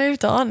 We've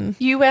moved on.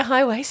 You wear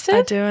high-waisted?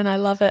 I do, and I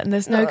love it, and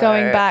there's no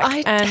going back. I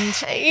and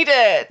hate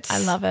it. I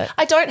love it.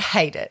 I don't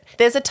hate it.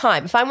 There's a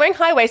time. If I'm wearing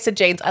high-waisted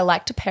jeans, I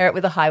like to pair it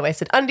with a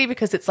high-waisted undie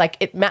because it's like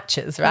it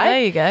matches, right?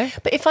 There you go.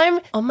 But if I'm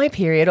on my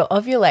period or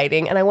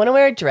ovulating and I want to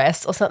wear a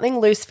dress or something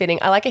loose-fitting,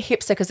 I like a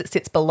hipster because it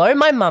sits below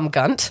my mum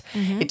gunt.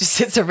 It just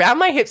sits around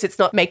my hips. It's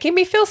not making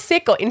me feel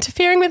sick or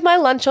interfering with my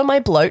lunch or my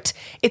bloat.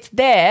 It's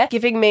there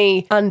giving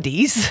me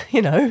undies,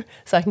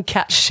 so I can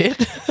catch shit.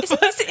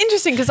 It's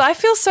interesting because I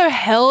feel so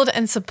held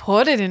and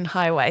supported in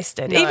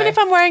high-waisted. Even if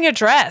I'm wearing a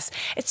dress,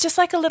 it's just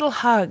like a little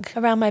hug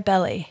around my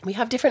belly. We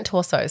have different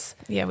torsos.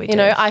 Yeah, we do.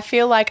 I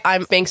feel like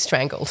I'm being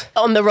strangled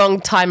on the wrong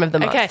time of the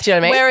month. Okay. Do you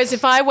know what I mean? Whereas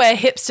if I wear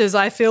hipsters,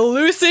 I feel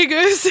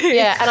loosey-goosey.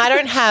 Yeah,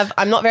 and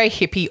I'm not very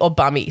hippie or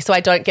bummy, so I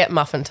don't get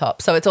muffin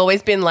top. So it's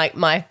always been like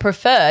my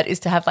preferred is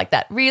to have like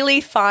that really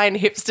fine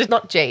hipster,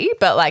 not G,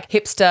 but like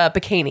hipster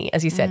bikini,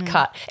 as you said,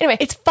 cut. Anyway,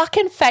 it's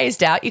fucking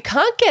phased out. You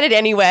can't get it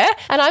anywhere.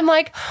 And I'm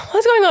like,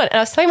 what's going on? And I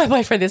was telling my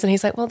boyfriend this and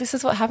he's like, well, this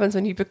is what happens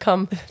when you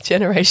become a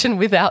generation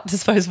without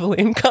disposable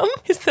income,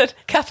 is that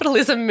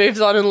capitalism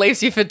moves on and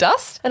leaves you for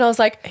dust. And I was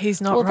like,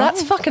 he's not well, wrong.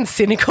 That's fucking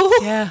cynical.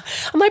 Yeah.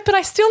 I'm like, but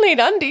I still need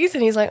undies.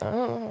 And he's like,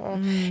 oh.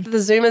 The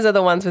Zoomers are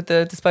the ones with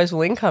the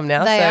disposable income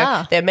now. They so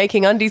are. They're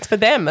making undies for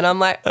them. And I'm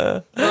like,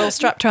 We're all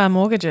strapped to our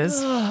mortgages.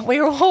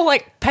 we're all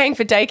like paying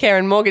for daycare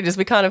and mortgages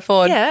we can't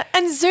afford. Yeah,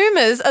 and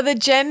Zoomers are the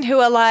gen who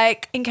are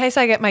like, in case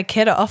I get my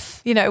kid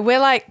off, we're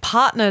like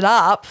partnered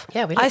up.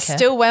 Yeah, we don't I care.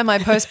 Still wear my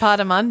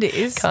postpartum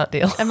undies. Can't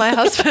deal. And my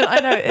husband, I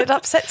know, it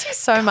upsets you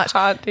so much.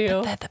 Can't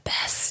deal. But they're the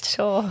best.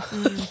 Sure.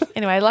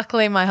 Anyway,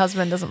 luckily my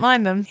husband doesn't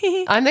mind them.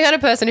 I'm the kind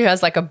of person who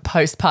has like a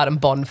postpartum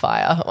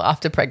bonfire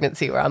after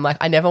pregnancy where I'm like,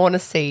 I never want to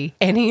see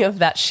any of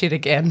that shit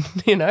again,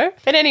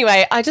 But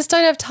anyway, I just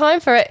don't have time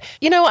for it.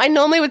 I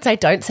normally would say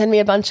don't send me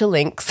a bunch of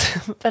links.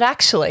 But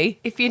actually,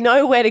 if you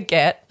know where to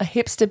get a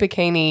hipster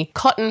bikini,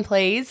 cotton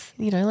please,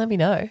 let me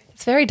know.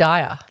 It's very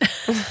dire.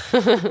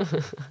 Hit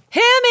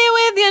me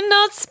with your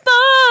not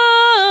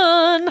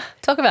spun.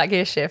 Talk about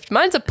gear shift.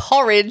 Mine's a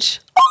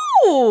porridge.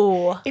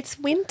 Ooh. It's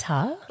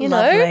winter,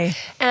 Lovely.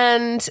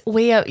 and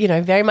we are,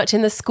 very much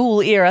in the school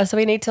era, so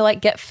we need to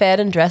like get fed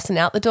and dressed and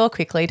out the door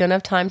quickly. Don't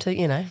have time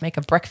to, make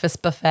a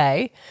breakfast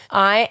buffet.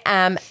 I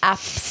am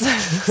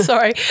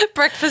Sorry,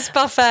 breakfast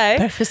buffet.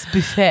 breakfast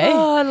buffet.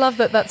 Oh, I love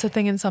that that's a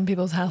thing in some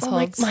people's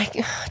households. My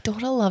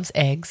daughter loves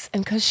eggs,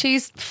 and because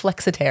she's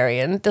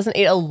flexitarian, doesn't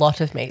eat a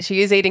lot of meat.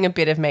 She is eating a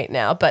bit of meat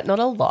now, but not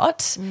a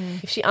lot.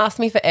 If she asks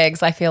me for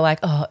eggs, I feel like,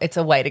 it's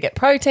a way to get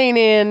protein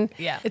in.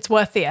 Yeah, it's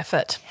worth the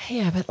effort.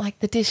 Yeah, but like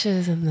the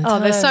dishes and the Oh,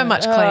 there's so time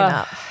much and-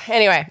 cleanup.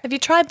 Anyway, Have you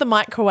tried the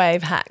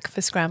microwave hack for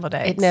scrambled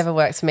eggs? it never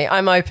works for me.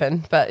 I'm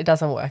open, but it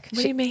doesn't work.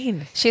 What do you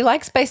mean? She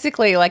likes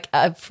basically like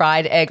a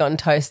fried egg on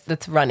toast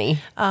that's runny,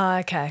 Oh,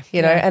 okay.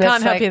 and can't it's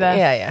help like, you there.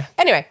 Yeah.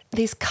 Anyway,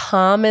 these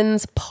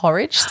Carmen's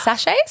porridge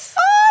sachets.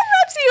 Oh, I'm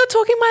not Babsy, you're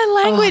talking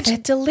my language. They're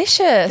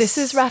delicious. This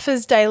is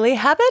Rafa's daily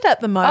habit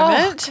at the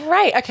moment. Oh,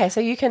 great. Okay, so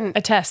you can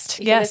Attest.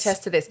 You Yes. can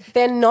attest to this.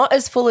 They're not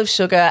as full of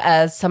sugar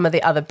as some of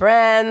the other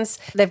brands.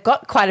 They've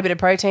got quite a bit of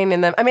protein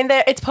in them. I mean,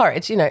 it's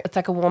porridge, it's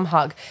like a warm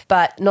hug,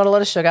 but not a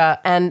lot of sugar.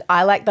 And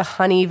I like the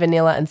honey,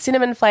 vanilla, and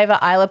cinnamon flavour.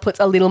 Isla puts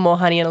a little more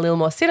honey and a little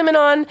more cinnamon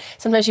on.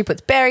 Sometimes she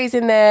puts berries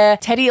in there.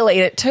 Teddy will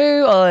eat it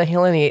too, or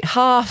he'll only eat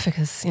half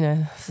because,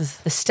 this is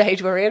the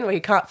stage we're in where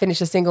you can't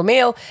finish a single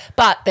meal.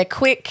 But they're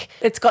quick.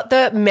 It's got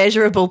the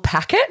measurable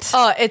packet.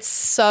 Oh, it's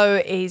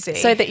so easy.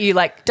 So that you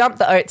dump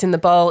the oats in the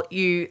bowl.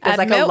 There's Add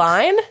a milk.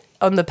 line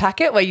on the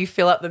packet where you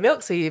fill up the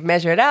milk. So you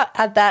measure it out,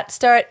 add that,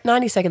 stir it,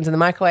 90 seconds in the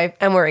microwave,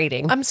 and we're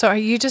eating. I'm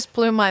sorry, you just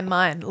blew my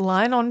mind.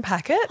 Line on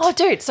packet? Oh,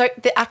 dude. So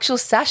the actual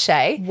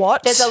sachet.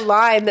 What? There's a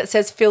line that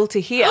says fill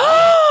to here.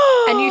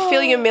 And you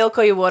fill your milk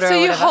or your water So or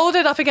you whatever. hold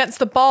it up against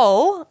the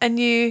bowl and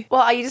you...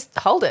 Well, you just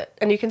hold it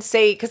and you can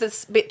see, because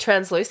it's a bit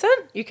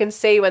translucent, you can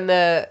see when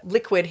the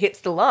liquid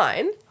hits the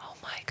line. Oh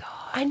my God.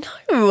 I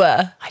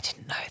know. I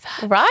didn't know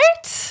that.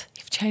 Right?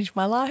 You've changed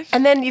my life.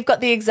 And then you've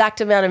got the exact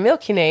amount of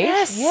milk you need.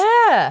 Yes.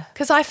 Yeah.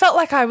 Because I felt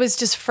like I was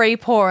just free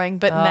pouring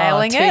but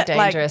nailing too it,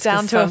 dangerous,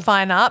 down 'cause to a some-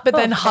 fine art. But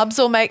then Hubs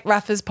will make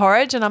Rafa's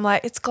porridge and I'm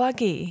like, it's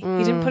gluggy.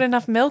 You didn't put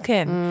enough milk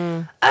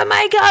in. Oh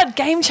my God,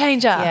 game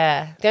changer.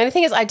 Yeah. The only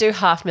thing is I do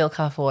half milk,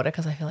 half water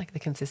because I feel like the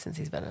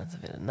consistency is better. It's a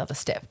bit another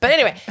step. But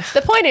anyway,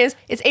 the point is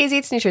it's easy,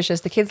 it's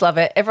nutritious. The kids love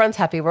it. Everyone's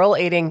happy. We're all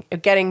eating,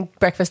 getting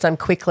breakfast done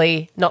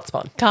quickly, not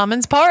spawn.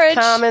 Carmen's porridge.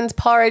 Carmen's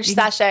porridge You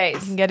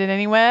sachets. can get it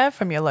anywhere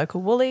from your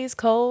local Woolies,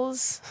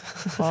 Coles.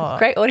 or-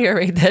 Great audio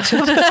read there,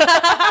 John.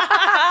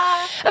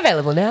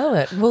 Available now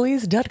at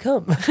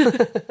woolies.com.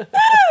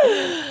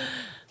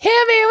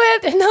 Hit me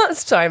with not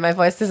sorry, my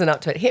voice isn't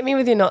up to it. Hit me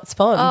with your not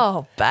spawn.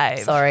 Oh, babe.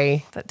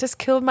 Sorry. That just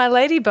killed my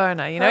lady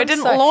boner. It I'm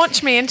didn't sorry.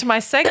 launch me into my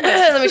segment.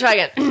 Let me try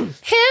again.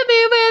 Hit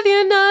me with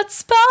your not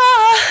spawn.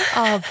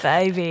 Oh,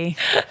 baby.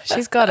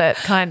 She's got it,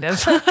 kind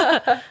of.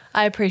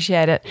 I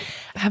appreciate it.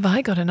 Have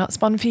I got a not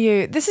spawn for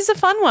you? This is a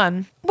fun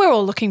one. We're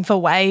all looking for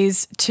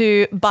ways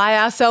to buy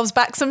ourselves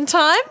back some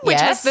time, which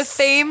Yes. was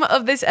the theme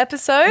of this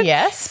episode.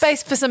 Yes.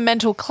 Space for some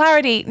mental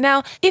clarity.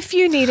 Now, if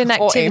you need an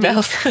Or activity...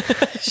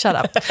 emails. Shut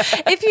up.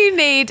 If you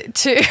need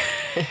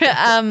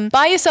to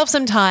buy yourself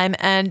some time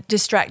and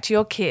distract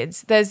your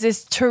kids, there's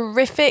this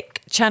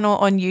terrific channel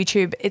on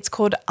YouTube. It's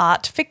called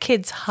Art for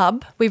Kids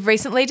Hub. We've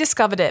recently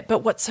discovered it, but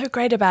what's so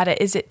great about it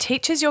is it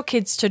teaches your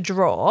kids to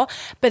draw,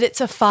 but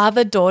it's a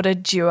father-daughter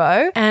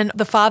duo and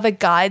the father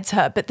guides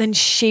her, but then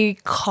she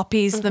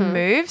copies the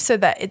move so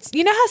that it's,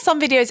 how some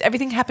videos,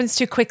 everything happens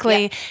too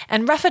quickly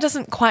and Rafa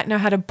doesn't quite know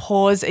how to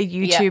pause a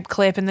YouTube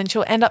clip and then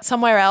she'll end up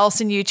somewhere else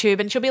in YouTube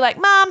and she'll be like,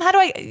 Mom, how do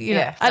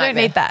I, I don't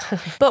need that.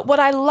 But what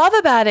I love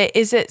about it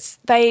is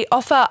they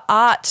offer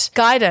art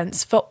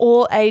guidance for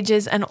all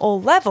ages and all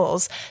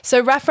levels.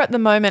 So Rafa at the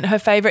moment, her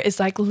favorite is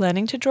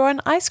learning to draw an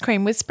ice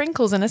cream with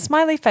sprinkles and a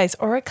smiley face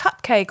or a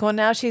cupcake, or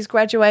now she's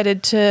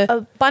graduated to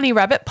a bunny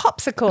rabbit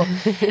popsicle.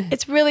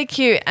 It's really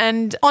cute.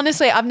 And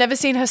honestly, I've never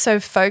seen her so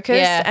focused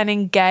and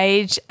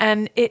engaged,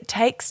 and it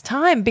takes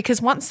time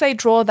because once they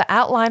draw the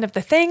outline of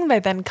the thing, they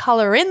then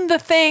color in the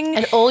thing.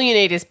 And all you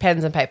need is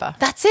pens and paper.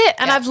 That's it.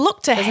 And I've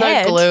looked There's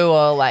ahead. no glue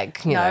or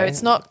No,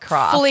 it's not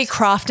craft. fully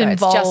craft No,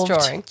 involved. It's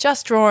just drawing.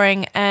 Just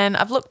drawing. And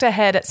I've looked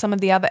ahead at some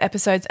of the other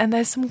episodes and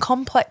there's some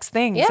complex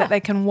things Yeah. that they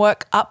can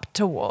work up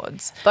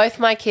towards. Both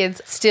my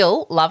kids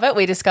still love it.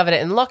 We discovered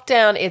it in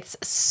lockdown. It's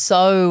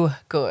so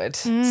good.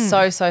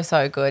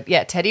 So good.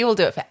 Yeah, Teddy will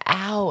do it for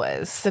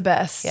hours. The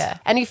best. Yeah.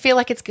 And you feel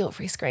like it's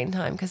guilt-free screen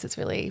time because it's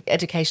really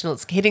educational.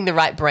 It's hitting the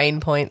right brain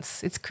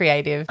points. It's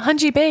creative.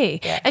 Hunji B.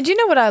 Yeah. And you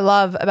know what I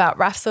love about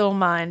Raf's little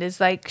mind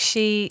is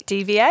she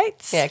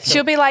deviates. Yeah, cool.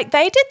 She'll be like,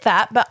 they did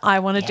that, but I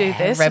want to do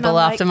this. And Rebel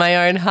I'm after like,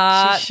 my own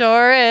heart. She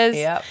sure is.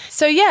 Yep.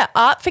 So yeah,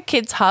 Art for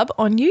Kids Hub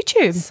on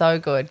YouTube. So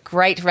good.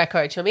 Great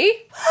reco, Chummy.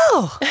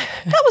 Oh,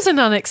 that was an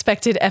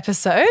unexpected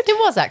episode. It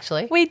was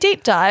actually. We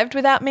deep dived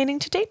without meaning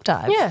to deep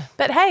dive. Yeah.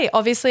 But hey,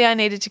 obviously I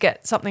needed to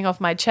get something off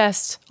my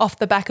chest off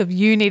the back of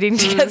you needing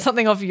to get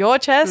something off your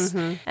chest.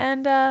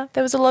 And there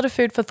was a lot of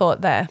food for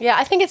thought there. Yeah,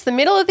 I think it's the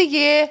middle of the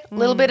year, a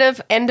little bit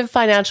of end of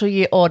financial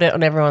year audit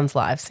on everyone's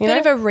lives. Bit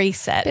of a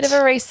reset. Bit of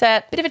a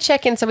reset, bit of a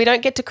check-in so we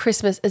don't get to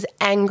Christmas as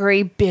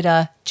angry,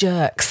 bitter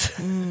jerks.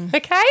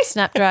 Okay?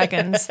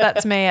 Snapdragons.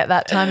 That's me at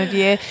that time of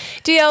year.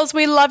 DLs,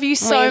 we love you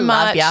so We love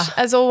much. ya.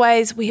 As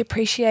always, we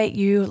appreciate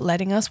you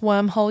letting us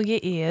wormhole your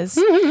ears.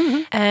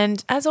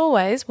 And as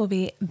always, we'll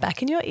be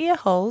back in your ear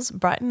holes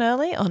bright and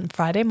early on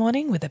Friday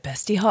morning with a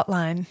bestie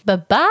hotline.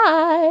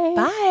 Bye-bye.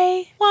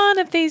 Bye. One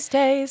of these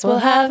days we'll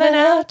have an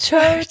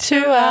outro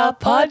to our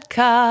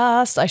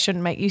podcast. I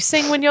shouldn't make you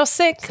sing when you're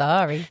sick.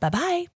 Sorry. Bye-bye.